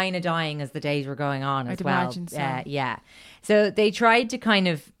were kind of dying as the days were going on as I'd well. imagine so. Yeah. So they tried to kind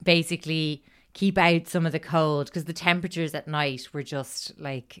of basically keep out some of the cold because the temperatures at night were just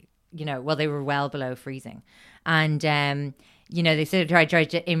like, they were well below freezing. And, they sort of tried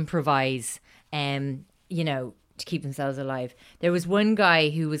to improvise, to keep themselves alive. There was one guy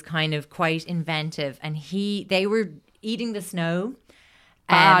who was kind of quite inventive and they were eating the snow.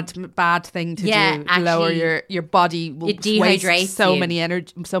 Bad thing to yeah, do. Lower actually, your body will it dehydrates waste so you.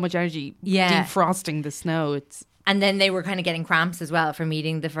 so much energy Yeah. defrosting the snow. It's And then they were kind of getting cramps as well from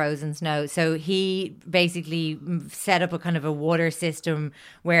eating the frozen snow. So he basically set up a kind of a water system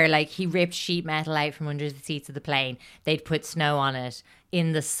where like he ripped sheet metal out from under the seats of the plane. They'd put snow on it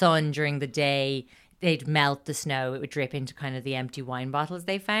in the sun during the day. They'd melt the snow. It would drip into kind of the empty wine bottles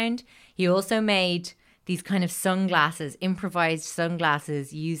they found. He also made these kind of sunglasses, improvised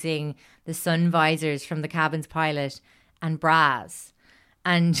sunglasses using the sun visors from the cabin's pilot and bras.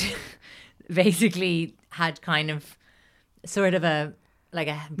 And basically had kind of sort of a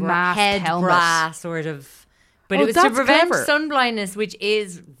Masked head helmet. bra sort of, but Oh, it was to that's prevent clever. sun blindness, which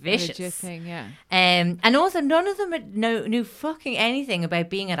is vicious. Legit thing, yeah. And also none of them knew fucking anything about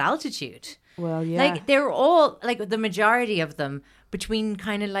being at altitude. well, yeah. Like they were all like the majority of them between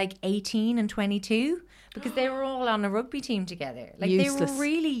kind of like 18 and 22 because they were all on a rugby team together. Like Useless. they were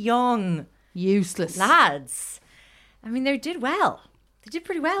really young Useless. lads. I mean, they did well. They did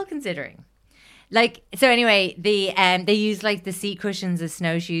pretty well considering. Like, so anyway, they use like the seat cushions as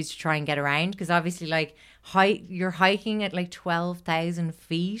snowshoes to try and get around, because obviously like you're hiking at like 12,000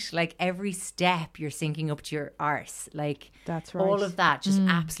 feet. Like every step you're sinking up to your arse. Like That's right. all of that just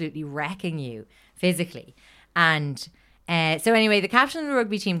absolutely wrecking you physically. And so anyway, the captain of the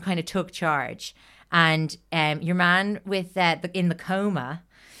rugby team kind of took charge, and your man with in the coma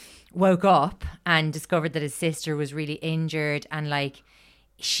woke up and discovered that his sister was really injured, and like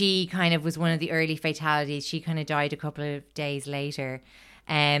she kind of was one of the early fatalities. She kind of died a couple of days later.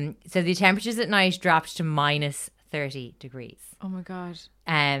 So the temperatures at night dropped to minus 30 degrees. Oh my God.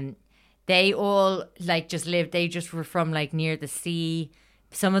 They all like just lived, they just were from like near the sea.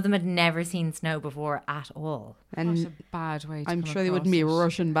 Some of them had never seen snow before at all. What a And bad way to I'm come sure they wouldn't be across it.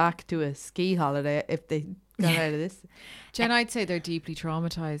 rushing back to a ski holiday if they got out of this. Jen, I'd say they're deeply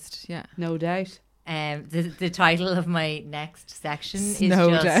traumatized. Yeah. No doubt. The title of my next section No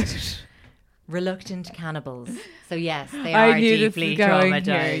is just doubt. Reluctant Cannibals. So yes, they I are knew this deeply was going here.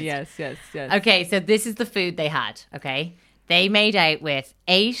 traumatized. Yes, yes, yes. Okay, so this is the food they had, okay? They made out with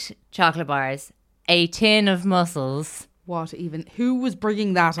 8 chocolate bars, a tin of mussels. What even? Who was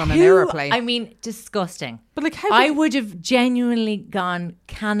bringing that on an aeroplane? I mean, disgusting. But like, how? I would have genuinely gone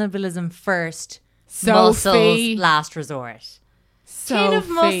cannibalism first, Sophie. mussels last resort. Tin of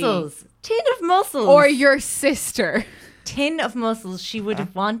Sophie. mussels. Tin of mussels. Or your sister. Tin of mussels. She would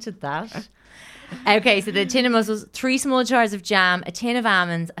have wanted that. Okay, so the tin of mussels, 3 small jars of jam, a tin of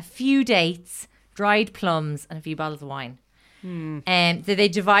almonds, a few dates, dried plums, and a few bottles of wine. So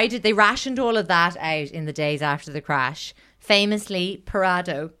they rationed all of that out in the days after the crash. Famously,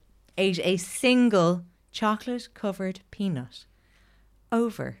 Parado ate a single chocolate-covered peanut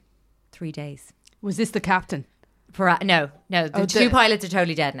over 3 days. Was this the captain? No, the Oh, 2 pilots are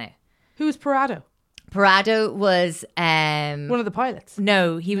totally dead now. Who was Parado? Parado was One of the pilots.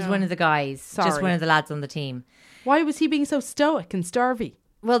 no, he was one of the guys, just Sorry. one of the lads on the team. Why was he being so stoic and starvy?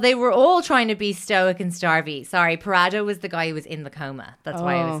 Well, they were all trying to be stoic and starvy. Sorry, Parado was the guy who was in the coma. That's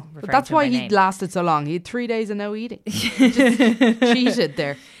why I was referring But that's to why by he name. lasted so long. He had 3 days of no eating. Just cheated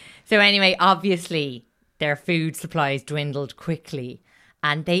there. So anyway, obviously their food supplies dwindled quickly,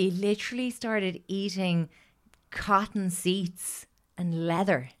 and they literally started eating cotton seats and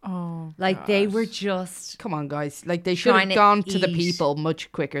leather. Oh. Like they were just Come on, guys. Like, they should Trying have to gone to the eat people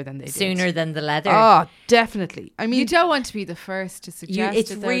much quicker than they did. sooner than the leather. Oh, definitely. I You mean, don't want to be the first to suggest It's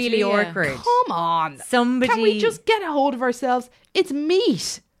it, though, really do you? awkward. come on. Somebody, Can we just get a hold of ourselves? It's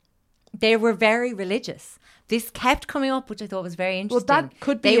meat. they were very religious. This kept coming up, which I thought was very interesting. that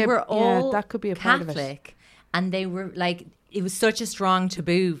could be they a- were yeah, all that could be a part of it. Catholic, and they were like, it was such a strong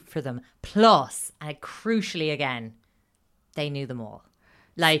taboo for them. Plus, and crucially again, they knew them all.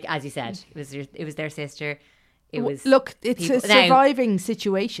 Like as you said, it was their sister. It was Look, it's people. a Now, surviving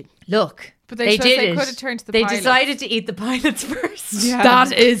situation. look, But they chose did they it. could have turned to the They pilots. decided to eat the pilots first. Yeah.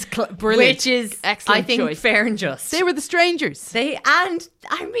 That is brilliant. Which is, excellent I think, choice. fair and just. They were the strangers.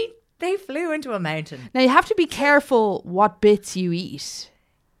 They flew into a mountain. Now, you have to be careful what bits you eat.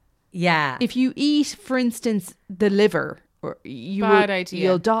 Yeah. If you eat, for instance, the liver, or Bad idea.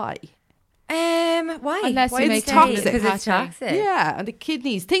 you'll die. Why? Unless Why you would make they? toxic. Because it's Pate. toxic. Yeah, and the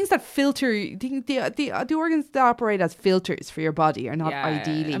kidneys, things that filter, the organs that operate as filters for your body are not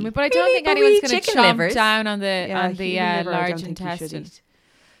ideally. I mean, but I don't Really? think But we anyone's eat going to chicken chomp livers. down on the yeah, human liver, I don't large think you should intestine. eat.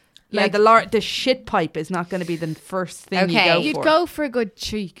 Yeah, Like- the shit pipe is not going to be the first thing Okay. you go You'd for. go for a good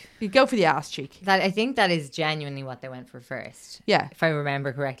cheek. You'd go for the ass cheek. I think that is genuinely what they went for first. Yeah. If I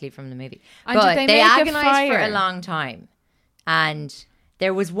remember correctly from the movie. And But did they they make a agonized for a fire? long time. And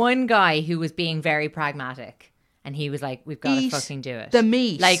there was one guy who was being very pragmatic. And he was like, we've got to Eat fucking do it. the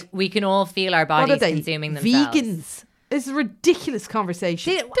meat. Like, we can all feel our What are bodies they? consuming themselves. Vegans. It's a ridiculous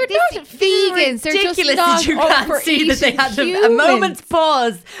conversation. They're not vegans. They're just ridiculous not that you up can't for see that they eating had a humans. moment's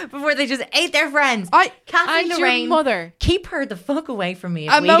pause before they just ate their friends. Kathy And your Lorraine, mother. keep her the fuck away from me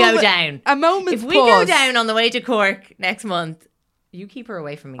if A we go moment- down. a moment's If we go pause. down on the way to Cork next month, you keep her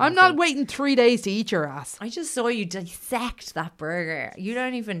away from me. I'm Kathy. not waiting 3 days to eat your ass. I just saw you dissect that burger. You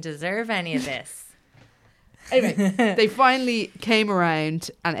don't even deserve any of this. Anyway, they finally came around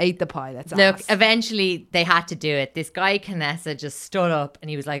and ate the pilot's Look, ass. eventually they had to do it. This guy, Canessa, just stood up and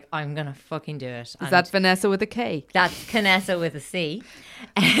he was like, I'm going to fucking do it. Is that Vanessa with a K? That's Canessa with a C.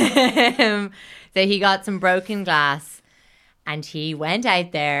 So he got some broken glass and he went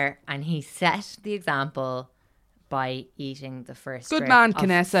out there and he set the example by eating the first Good strip man, of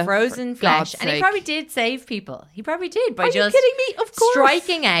Canessa, frozen for flesh. God's And he sake. probably did save people. He probably did by Are you just kidding me? Of course.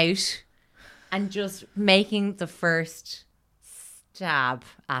 striking out and just making the first stab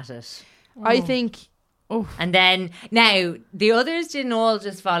at it. I think Oh. And then, now, the others didn't all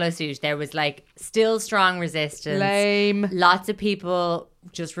just follow suit. There was like still strong resistance. Lame. Lots of people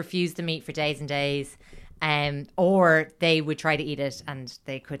just refused the meat for days and days. Or they would try to eat it and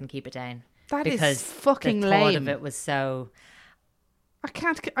they couldn't keep it down. That is because fucking the thought lame. of it was so... I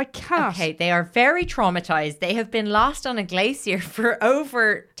cannot. Okay, they are very traumatized. They have been lost on a glacier for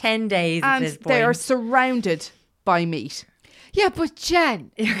over 10 days at And this point. they are surrounded by meat. Yeah, but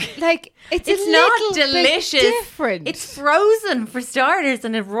Jen, like it's not delicious. different. It's frozen for starters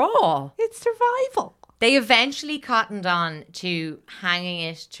and it's raw. It's survival. They eventually cottoned on to hanging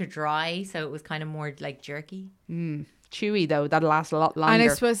it to dry, so it was kind of more like jerky. Chewy though, that'll last a lot longer. and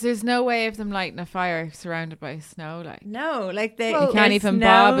I suppose there's no way of them lighting a fire surrounded by snow. Like No, like they Well, you can't there's even no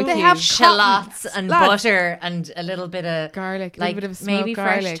barbecue. They have shallots cotton. and Lads. butter and a little bit of garlic, a like little bit of maybe smoked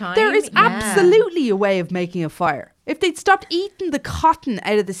fresh garlic. thyme. There is Yeah. absolutely a way of making a fire. If they'd stopped eating the cotton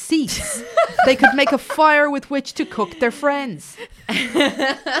out of the seats, they could make a fire with which to cook their friends.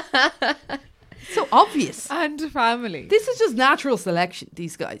 So obvious. And family. This is just natural selection,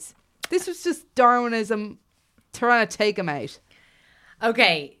 these guys. This was just Darwinism trying to take them out.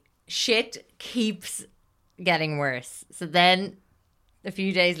 Okay, shit keeps getting worse. So then, a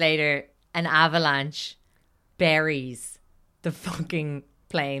few days later, an avalanche buries the fucking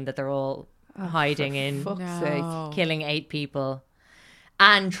plane that they're all hiding in, Fuck's No. killing 8 people,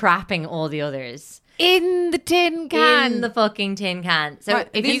 and trapping all the others In the tin can. in the fucking tin can. So Right,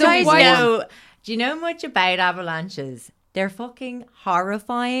 if these you are guys white- know, do you know much about avalanches? They're fucking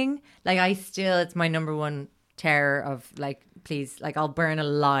horrifying. Like it's my number one terror of like, please, like I'll burn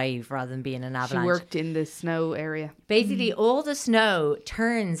alive rather than be in an She avalanche. worked in the snow area. Basically, all the snow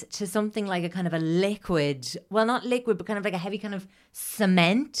turns to something like a kind of a liquid. Well, not liquid, but kind of like a heavy kind of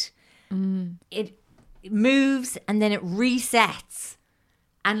cement. It moves and then it resets.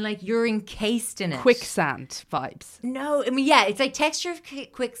 And like you're encased in it. Quicksand vibes. No, I mean, yeah, it's like texture of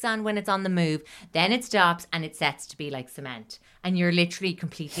quicksand when it's on the move. Then it stops and it sets to be like cement. And you're literally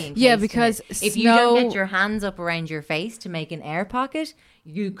completely encased Yeah, in because it. If you don't snow- get your hands up around your face to make an air pocket,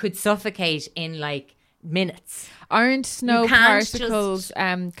 you could suffocate in like minutes. Aren't snow You can't particles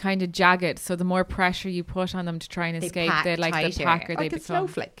kind of jagged? So the more pressure you put on them to try and They escape, pack the tighter. packer they Like a become.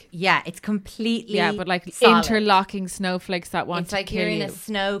 snowflake. Yeah, it's completely Yeah, but like solid. interlocking snowflakes that want It's to like kill you're in you. a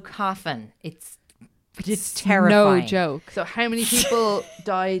snow coffin. It's It's terrifying. no joke. So how many people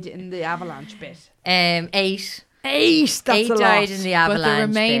died in the avalanche bit? 8. 8. That's 8 a lot. died in the But avalanche. the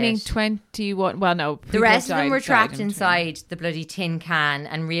remaining bit. 21, well, no. The people rest of them died- were died trapped in between. inside the bloody tin can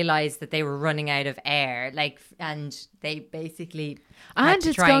and realized that they were running out of air. And they basically had And to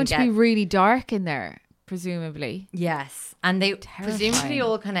it's try going and to get, be really dark in there, presumably. yes, and they presumably Terrifying.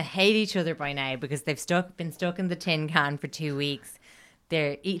 all kind of hate each other by now because they've been stuck in the tin can for 2 weeks.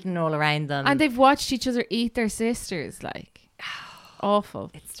 They're eating all around them, And they've watched each other eat their sisters, like.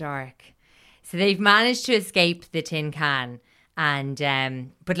 Awful. it's dark. So they've managed to escape the tin can,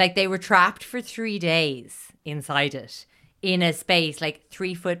 and but like they were trapped for 3 days inside it in a space like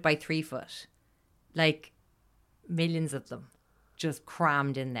 3 foot by 3 foot, like millions of them just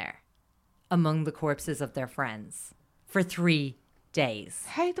crammed in there among the corpses of their friends for 3 days.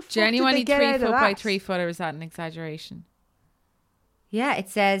 How the fuck Genuinely did they get 3 out foot of by that? 3 foot, or is that an exaggeration? Yeah, it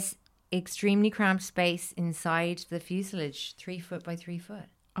says extremely cramped space inside the fuselage, 3 foot by 3 foot.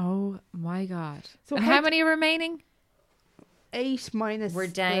 Oh my God. So and how how many are remaining? 8 minus. We're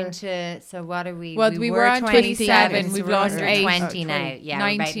down to, so what are we? Well, we were on 27, so we've we're lost under 8. 20 now. 20. Yeah, we're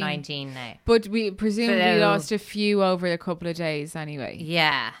about 19. 19 now. But we presumably So- lost a few over a couple of days anyway.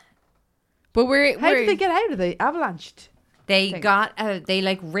 Yeah. But we're How did they get out of the avalanche? They thing. they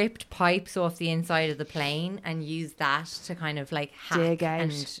like ripped pipes off the inside of the plane and used that to kind of like hack Dig out.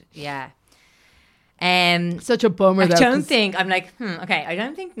 and yeah. Such a bummer. I though, don't 'cause think I'm like okay. I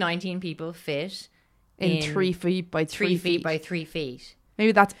don't think 19 people fit in 3 feet by 3 3 feet by 3 feet.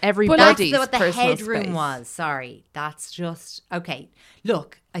 Maybe that's That's everybody's what the personal headroom space. was. Sorry, that's just okay.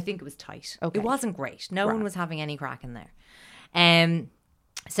 Look, I think it was tight. Okay. It wasn't great. No one Right. was having any crack in there.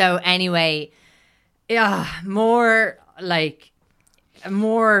 So anyway, yeah, more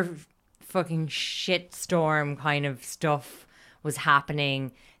fucking shit storm kind of stuff was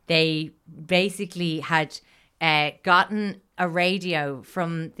happening. They basically had gotten a radio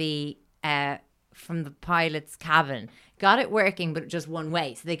from the pilot's cabin, got it working, but just one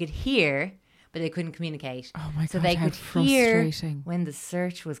way, so they could hear, but they couldn't communicate. Oh my so God, they how could hear frustrating. when the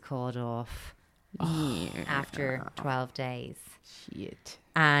search was called off after 12 days. Shit.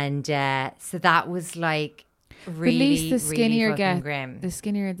 And so that was like really, At least the really skinnier fucking get, grim. the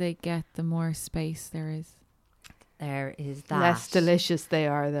skinnier they get, the more space there is. There is that. Less delicious they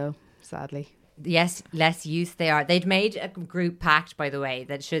are, though. Sadly. yes, less use they are. They'd made a group pact, by the way,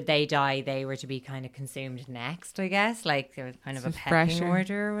 that should they die, they were to be kind of consumed next, I guess. Like there was kind of a pecking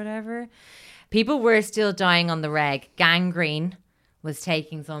order or whatever. People were still dying on the reg. Gangrene was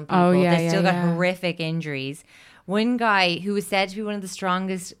taking some people. Oh, yeah, they still got yeah. horrific injuries. One guy who was said to be one of the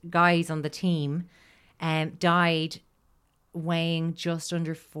strongest guys on the team died weighing just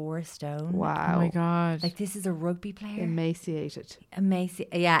under 4 stone. Wow. Oh my God. Like, this is a rugby player. Emaciated. Amazing.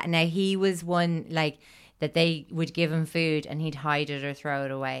 Yeah. Now, he was one, like, that they would give him food and he'd hide it or throw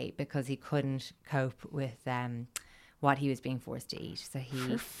it away because he couldn't cope with what he was being forced to eat. So he,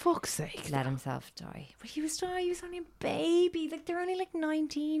 For fuck's sake. let himself die. But he was only a baby. Like, they're only like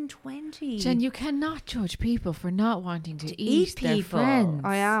 19, 20. Jen, you cannot judge people for not wanting to eat their people. friends.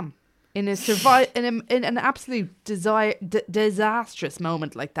 I am. In a in an absolute disastrous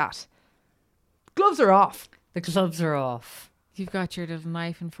moment like that. Gloves are off. The gloves are off. You've got your little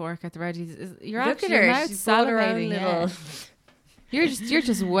knife and fork at the ready. You're Look actually at her. now She's got her own salivating. little... You're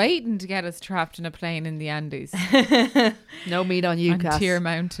just waiting to get us trapped in a plane in the Andes No meat on you, on Cass. Tier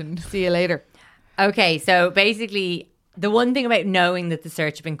Mountain. See you later. Okay, so basically, the one thing about knowing that the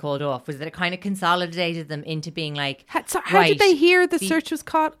search had been called off was that it kind of consolidated them into being like, How right, did they hear the the- search was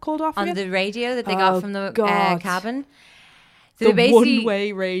called off on again? the radio that they got Oh, from the God. cabin. So The they basically,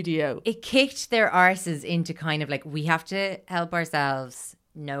 one-way radio. it kicked their arses into kind of like, we have to help ourselves.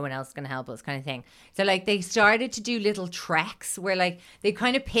 No one else can help us, kind of thing. So like they started to do little treks where like they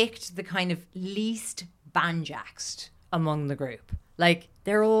kind of picked the kind of least banjaxed among the group. Like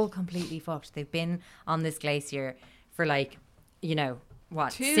they're all completely fucked. They've been on this glacier for like, you know,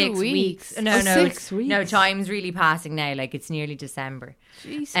 what, 2 6 weeks? weeks. No, Oh, no, 6 weeks. no. Time's really passing now. Like it's nearly December.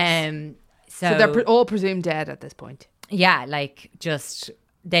 Jesus. So they're all presumed dead at this point. yeah, like just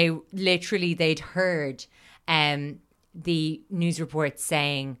they'd heard the news reports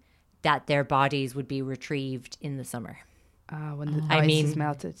saying that their bodies would be retrieved in the summer. When the ice is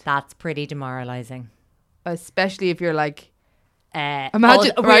melted. That's pretty demoralizing. Especially if you're like,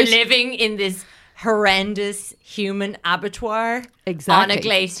 Imagine we're right? living in this horrendous human abattoir Exactly. on a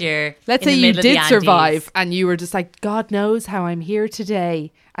glacier. let's in say the you middle of the did Andes. survive and you were just like, God knows how I'm here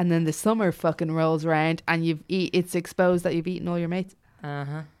today. And then the summer fucking rolls around and it's exposed that you've eaten all your mates.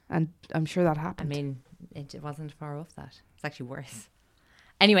 Uh-huh. And I'm sure that I happened. mean, it wasn't far off that. It's actually worse.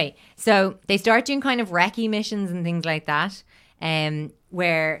 Anyway, so they start doing kind of recce missions and things like that,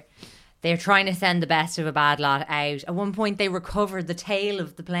 where they're trying to send the best of a bad lot out. At one point, they recover the tail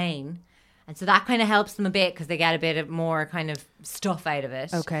of the plane. And so that kind of helps them a bit because they get a bit of more kind of stuff out of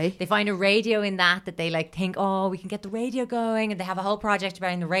it. Okay. They find a radio in that they like think, oh, we can get the radio going. And they have a whole project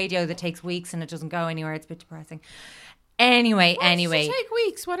about the radio that takes weeks and it doesn't go anywhere. It's a bit depressing. Anyway. Why does it take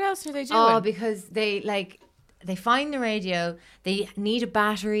weeks? What else are they doing? Oh, because they find the radio, they need a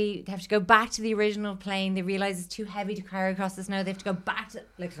battery, they have to go back to the original plane, they realise it's too heavy to carry across the snow, they have to go back to,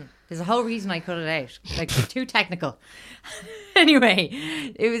 listen, there's a whole reason I cut it out, like it's too technical. Anyway,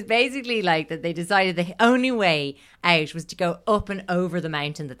 it was basically like that they decided the only way out was to go up and over the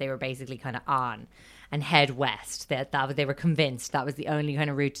mountain that they were basically kind of on and head west. That they were convinced that was the only kind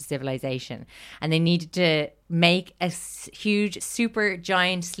of route to civilization. And they needed to make a huge, super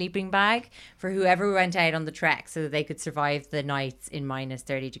giant sleeping bag for whoever went out on the trek so that they could survive the nights in minus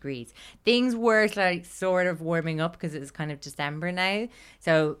 30 degrees. Things were like sort of warming up because it was kind of December now.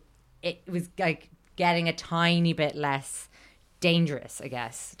 So it was like getting a tiny bit less dangerous, I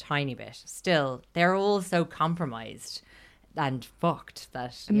guess. Tiny bit. Still, they're all so compromised and fucked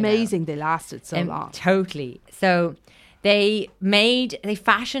that Amazing they lasted so long. Totally. So they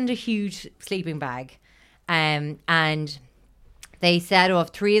fashioned a huge sleeping bag, and they set off.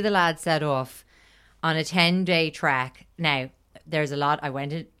 3 of the lads set off on a 10-day trek. Now there's a lot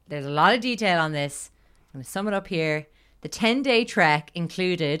of detail on this. I'm going to sum it up here. The 10-day trek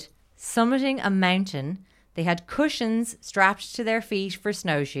included summiting a mountain. They had cushions strapped to their feet for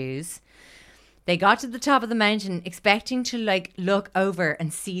snowshoes. They got to the top of the mountain expecting to like look over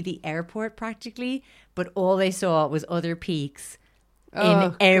and see the airport practically, but all they saw was other peaks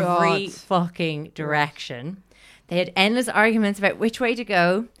in every fucking direction. They had endless arguments about which way to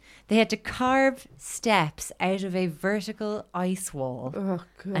go. They had to carve steps out of a vertical ice wall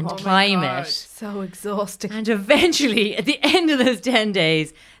and climb it. So exhausting. And eventually, at the end of those 10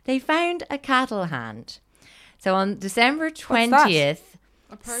 days, they found a cattle hand. So on December 20th,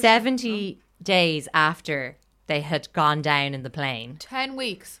 70 days after they had gone down in the plane. 10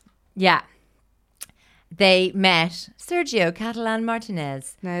 weeks. Yeah. They met Sergio Catalan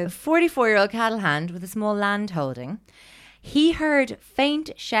Martinez, Now- a 44-year-old cattle hand with a small land holding. He heard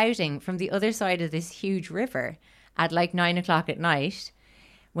faint shouting from the other side of this huge river at like 9 o'clock at night.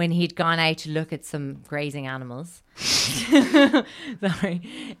 when he'd gone out to look at some grazing animals. Sorry.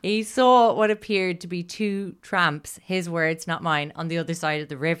 He saw what appeared to be 2 tramps, his words, not mine, on the other side of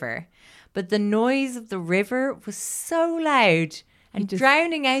the river. But the noise of the river was so loud and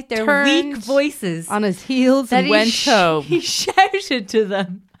drowning out their weak voices on his heels and went home. He shouted to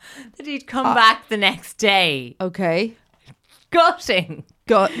them that he'd come back the next day. Okay. Gutting.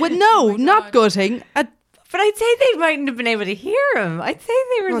 Not gutting. But I'd say they mightn't have been able to hear him. I'd say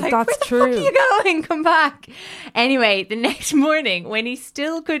they were like, that's where the true. fuck are you going? Come back. Anyway, the next morning, when he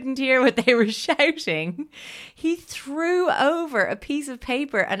still couldn't hear what they were shouting, he threw over a piece of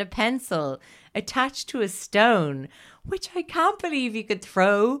paper and a pencil attached to a stone, which I can't believe you could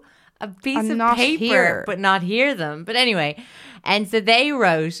throw a piece of paper but not hear them. But anyway, and so they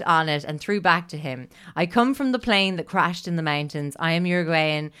wrote on it and threw back to him, I come from the plane that crashed in the mountains. I am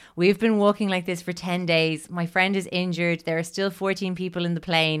Uruguayan. We've been walking like this for 10 days. My friend is injured. There are still 14 people in the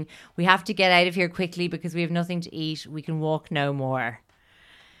plane. We have to get out of here quickly because we have nothing to eat. We can walk no more.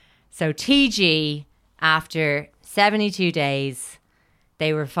 So TG, after 72 days,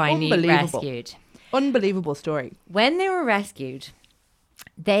 they were finally rescued. Unbelievable story. When they were rescued,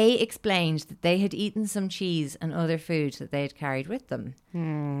 they explained that they had eaten some cheese and other food that they had carried with them,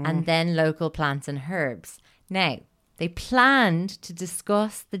 and then local plants and herbs. Now, they planned to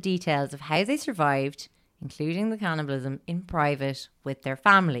discuss the details of how they survived, including the cannibalism, in private with their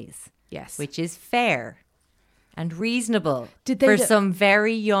families. Yes. Which is fair and reasonable Did they for some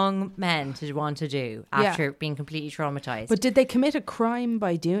very young men to want to do after being completely traumatized. But did they commit a crime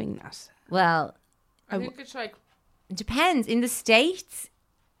by doing that? Well, I think it's like... it depends. In the States,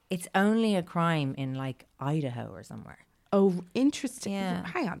 it's only a crime in like Idaho or somewhere. Oh, interesting. Yeah.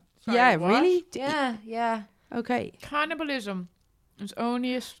 Hang on. Sorry, yeah, what? really? Yeah. Okay. Cannibalism is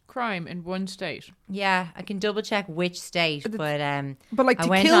only a crime in one state. Yeah, I can double check which state, but like I to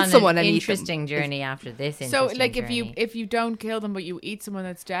went kill on someone an and eat them interesting journey after this. So, like, journey. if you don't kill them but you eat someone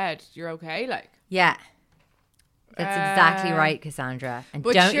that's dead, you're okay. Like, yeah, that's exactly right, Cassandra. And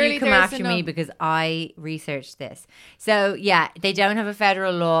but don't surely you come there's after me because I researched this. So yeah, they don't have a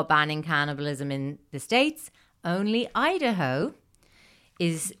federal law banning cannibalism in the States. Only Idaho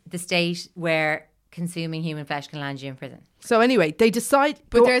is the state where consuming human flesh can land you in prison. So anyway, they decide...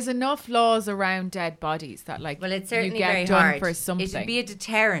 But there's enough laws around dead bodies that, like, well, it's certainly you get very done hard for something. It would be a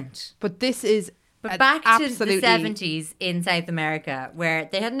deterrent. But this is... But back to the 70s in South America, where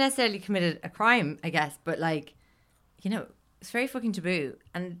they hadn't necessarily committed a crime, I guess, but like, you know, it's very fucking taboo.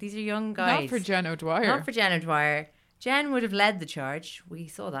 And these are young guys. Not for Jen O'Dwyer. Not for Jen O'Dwyer. Jen would have led the charge. We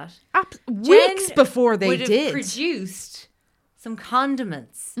saw that. Weeks before they would have did. produced some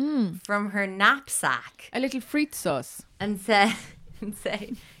condiments from her knapsack. A little frite sauce. And say,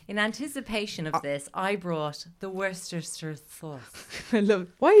 in anticipation of this, I brought the Worcestershire sauce. I love.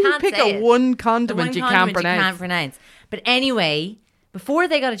 Why you pick one condiment you can't pronounce? But anyway, before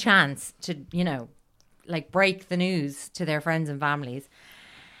they got a chance to, you know, like break the news to their friends and families,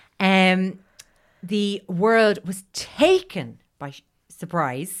 the world was taken by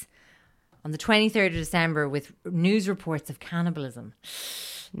surprise on the 23rd of December with news reports of cannibalism.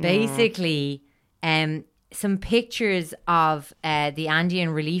 Basically, some pictures of the Andean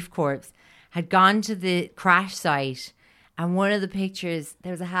Relief Corps had gone to the crash site, and one of the pictures,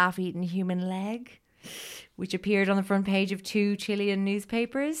 there was a half-eaten human leg, which appeared on the front page of 2 Chilean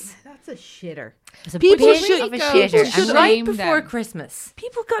newspapers. That's a shitter. It was a People bit should- of a people shitter. should And right blame before them. Christmas.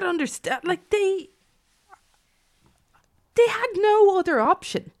 People got to understand, like they had no other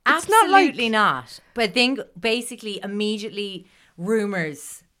option. It's Absolutely not. not. But I think basically immediately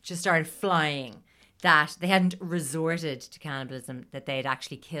rumours just started flying that they hadn't resorted to cannibalism, that they had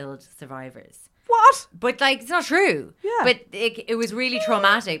actually killed survivors. What? But like, it's not true. Yeah. But it was really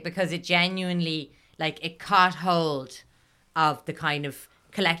traumatic because it genuinely, like, it caught hold of the kind of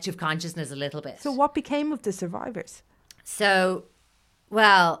collective consciousness a little bit. So what became of the survivors? So,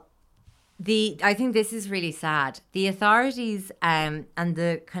 well, I think this is really sad. The authorities and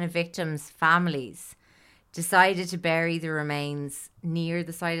the kind of victims' families decided to bury the remains near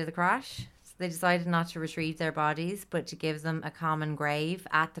the site of the crash. So they decided not to retrieve their bodies, but to give them a common grave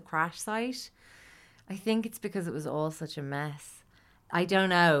at the crash site. I think it's because it was all such a mess. I don't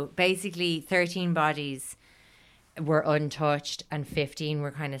know. Basically, 13 bodies were untouched and 15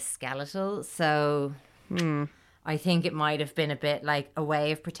 were kind of skeletal. So I think it might have been a bit like a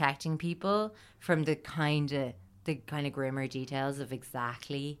way of protecting people from the kind of grimmer details of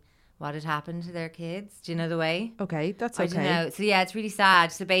exactly what had happened to their kids. Do you know the way? Okay, that's I okay. don't know. So yeah, it's really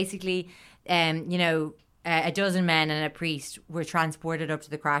sad. So basically, a dozen men and a priest were transported up to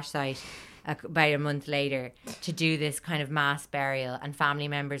the crash site about a month later to do this kind of mass burial, and family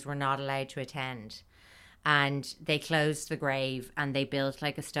members were not allowed to attend. And they closed the grave and they built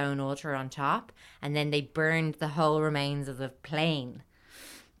like a stone altar on top, and then they burned the whole remains of the plane.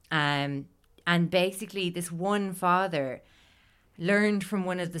 And basically this one father learned from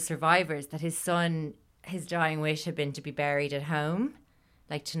one of the survivors that his dying wish had been to be buried at home,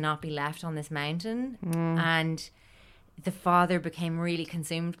 like to not be left on this mountain. And the father became really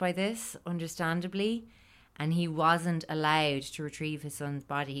consumed by this, understandably, and he wasn't allowed to retrieve his son's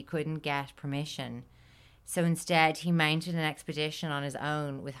body. He couldn't get permission. So instead, he mounted an expedition on his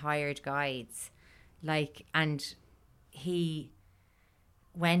own with hired guides. And he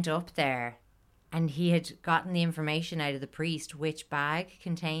went up there, and he had gotten the information out of the priest which bag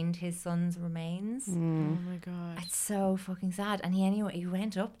contained his son's remains. Oh my God. It's so fucking sad. And he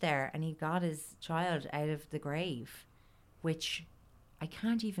went up there and he got his child out of the grave, which I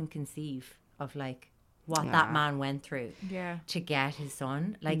can't even conceive of, like, what that man went through to get his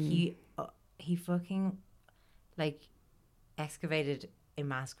son. Like, he fucking, like, excavated a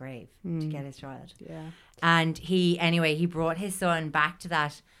mass grave to get his child. Yeah. And he brought his son back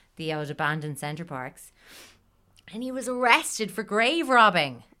to the old abandoned Centre Parks, and he was arrested for grave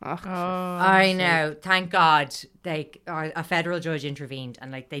robbing. I know. Thank God a federal judge intervened,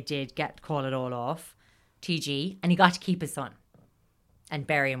 and like they did call it all off. TG, and he got to keep his son and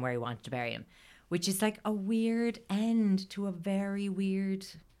bury him where he wanted to bury him, which is like a weird end to a very weird.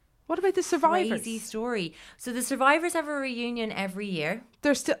 What about the survivors? Crazy story. So the survivors have a reunion every year.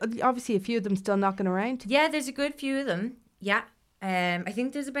 There's still obviously a few of them still knocking around. Yeah, there's a good few of them. Yeah, I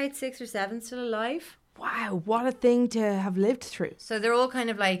think there's about 6 or 7 still alive. Wow, what a thing to have lived through. So they're all kind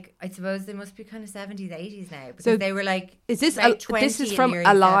of like, I suppose they must be kind of 70s, 80s now, because they were like, is this this is in from the early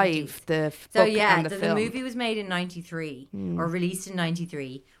Alive, 70s. the So book yeah, and the film. the movie was made in 93 or released in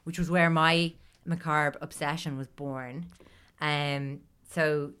 93, which was where my macabre obsession was born.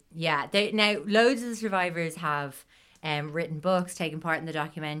 So yeah, now loads of the survivors have written books, taken part in the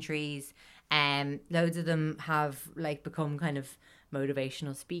documentaries. Loads of them have like become kind of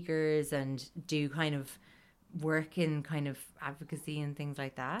motivational speakers and do kind of work in kind of advocacy and things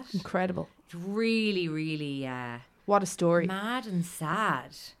like that. Incredible. It's really, really what a story. mad and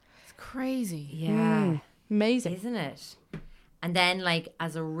sad. It's crazy. Yeah. Amazing. Isn't it? And then like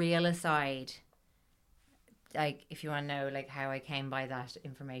as a real aside, like if you want to know like how I came by that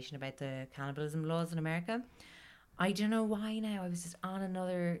information about the cannibalism laws in America, I don't know why now. I was just on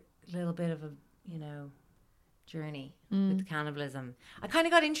another little bit of a, journey with cannibalism. I kind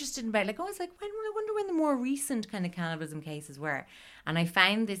of got interested in about like, I was like, I wonder when the more recent kind of cannibalism cases were. And I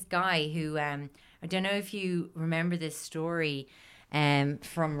found this guy who, I don't know if you remember this story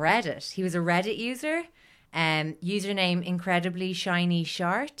from Reddit. He was a Reddit user, username Incredibly Shiny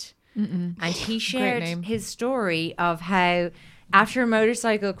Shart. And he shared his story of how after a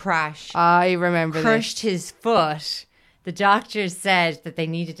motorcycle crash, I remember crushed his foot. The doctors said that they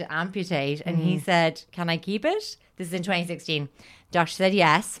needed to amputate, and he said, "Can I keep it?" This is in 2016. Doctor said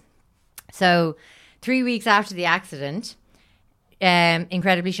yes. So 3 weeks after the accident,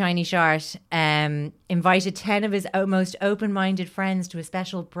 Incredibly Shiny Shart invited 10 of his most open-minded friends to a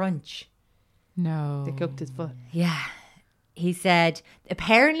special brunch. No. They cooked his foot. Yeah. He said,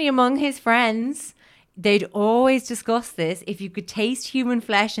 apparently among his friends, they'd always discuss this. If you could taste human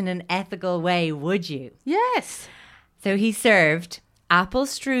flesh in an ethical way, would you? Yes. So he served apple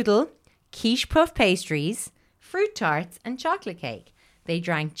strudel, quiche puff pastries, fruit tarts, and chocolate cake. They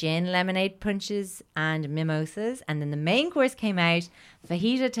drank gin, lemonade punches, and mimosas. And then the main course came out,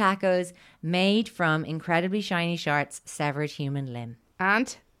 fajita tacos made from Incredibly Shiny Shart's severed human limb.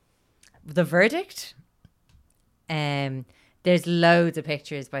 And? The verdict? There's loads of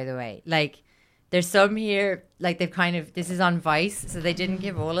pictures, by the way. Like, there's some here, like they've kind of, this is on Vice, so they didn't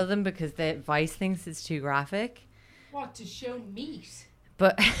give all of them because the Vice thinks it's too graphic. What, to show meat?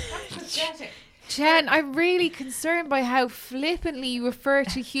 But That's pathetic. Jen, I'm really concerned by how flippantly you refer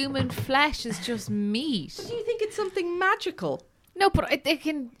to human flesh as just meat. Do you think it's something magical? No, but it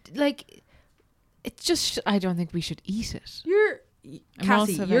can, like, it's just, I don't think we should eat it. Cassie,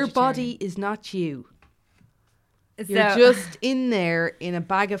 also your vegetarian. body is not you. You're just in there in a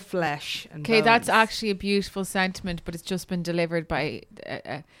bag of flesh. Okay, that's actually a beautiful sentiment, but it's just been delivered by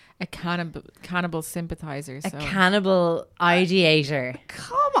a cannibal sympathizer. a cannibal ideator.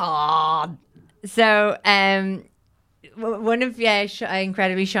 Come on. So, one of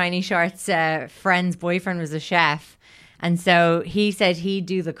Incredibly Shiny Shart's friend's boyfriend was a chef, and so he said he'd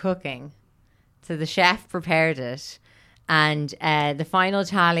do the cooking. So the chef prepared it, and the final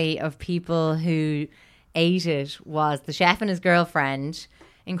tally of people who ate it was the chef and his girlfriend,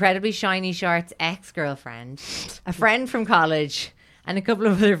 Incredibly Shiny Short's ex-girlfriend, a friend from college, and a couple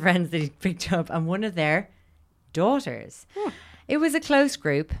of other friends that he picked up, and one of their daughters. It was a close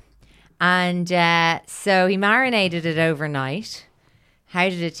group. And so he marinated it overnight. How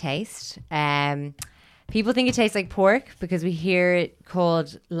did it taste? People think it tastes like pork because we hear it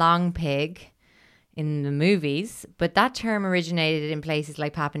called long pig in the movies, but that term originated in places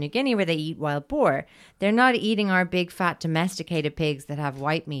like Papua New Guinea where they eat wild boar. They're not eating our big fat domesticated pigs that have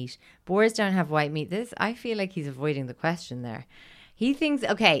white meat. Boars don't have white meat. I feel like he's avoiding the question there. He thinks,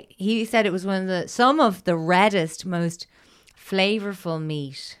 he said it was some of the reddest, most flavorful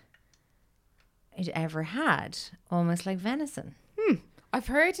meat it ever had, almost like venison. I've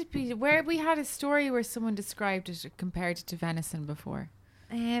heard it be where we had a story where someone described it, compared it to venison before.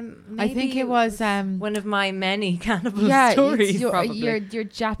 I think it was one of my many cannibal stories. Probably. Your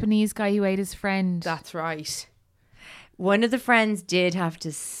Japanese guy who ate his friend. That's right. One of the friends did have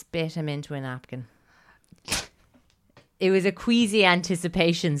to spit him into a napkin. It was a queasy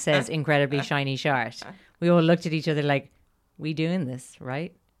anticipation, says Incredibly Shiny Short. We all looked at each other like, we doing this,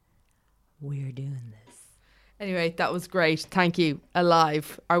 right? We're doing this. Anyway, that was great. Thank you.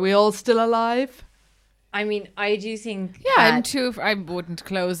 Alive. Are we all still alive? I mean, I do think. Yeah, I wouldn't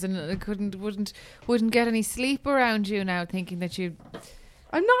close and I wouldn't get any sleep around you now, thinking that you.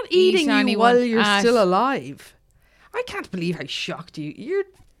 I'm not eating you while you're still alive. I can't believe how shocked you're.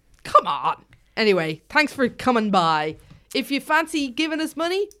 Come on. Anyway, thanks for coming by. If you fancy giving us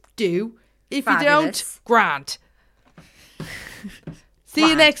money, do. If you don't, grant. See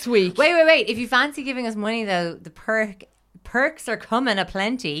you next week. Wait. If you fancy giving us money, though, the perks are coming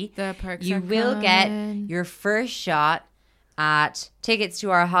aplenty. The perks you are will coming. get your first shot at tickets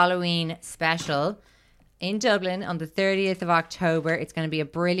to our Halloween special in Dublin on the 30th of October. It's going to be a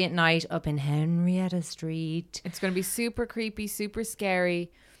brilliant night up in Henrietta Street. It's going to be super creepy, super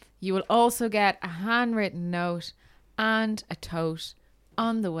scary. You will also get a handwritten note and a tote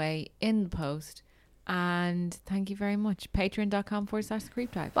on the way in the post. And thank you very much.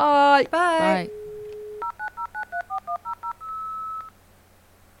 Patreon.com/creepdive. Bye. Bye.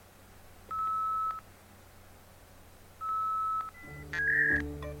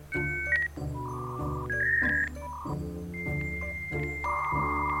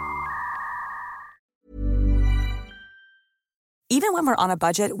 Even when we're on a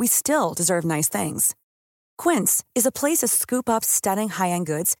budget, we still deserve nice things. Quince is a place to scoop up stunning high-end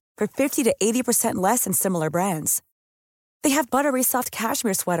goods for 50 to 80% less than similar brands. They have buttery soft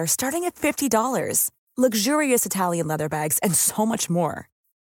cashmere sweaters starting at $50, luxurious Italian leather bags, and so much more.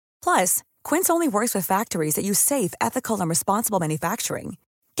 Plus, Quince only works with factories that use safe, ethical, and responsible manufacturing.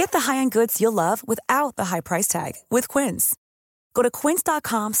 Get the high-end goods you'll love without the high price tag with Quince. Go to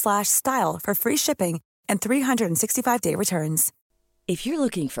quince.com/style for free shipping and 365-day returns. If you're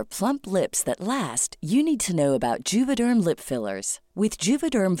looking for plump lips that last, you need to know about Juvederm lip fillers. With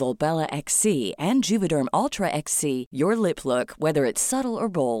Juvederm Volbella XC and Juvederm Ultra XC, your lip look, whether it's subtle or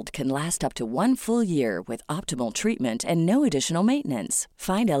bold, can last up to 1 full year with optimal treatment and no additional maintenance.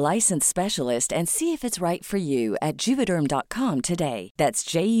 Find a licensed specialist and see if it's right for you at Juvederm.com today. That's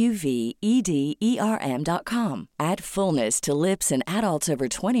JUVEDERM.com. Add fullness to lips in adults over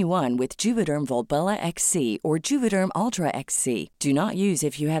 21 with Juvederm Volbella XC or Juvederm Ultra XC. Do not use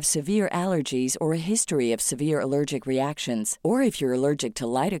if you have severe allergies or a history of severe allergic reactions, or if you're allergic to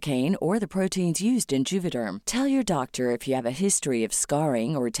lidocaine or the proteins used in Juvederm. Tell your doctor if you have a history of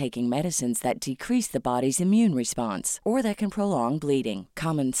scarring or taking medicines that decrease the body's immune response or that can prolong bleeding.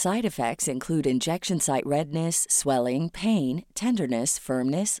 Common side effects include injection site redness, swelling, pain, tenderness,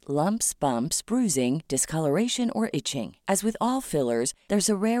 firmness, lumps, bumps, bruising, discoloration, or itching. As with all fillers, there's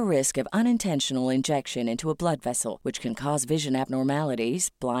a rare risk of unintentional injection into a blood vessel, which can cause vision abnormalities,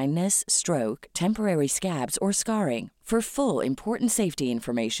 blindness, stroke, temporary scabs, or scarring. For full, important safety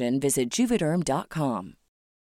information, visit Juvederm.com.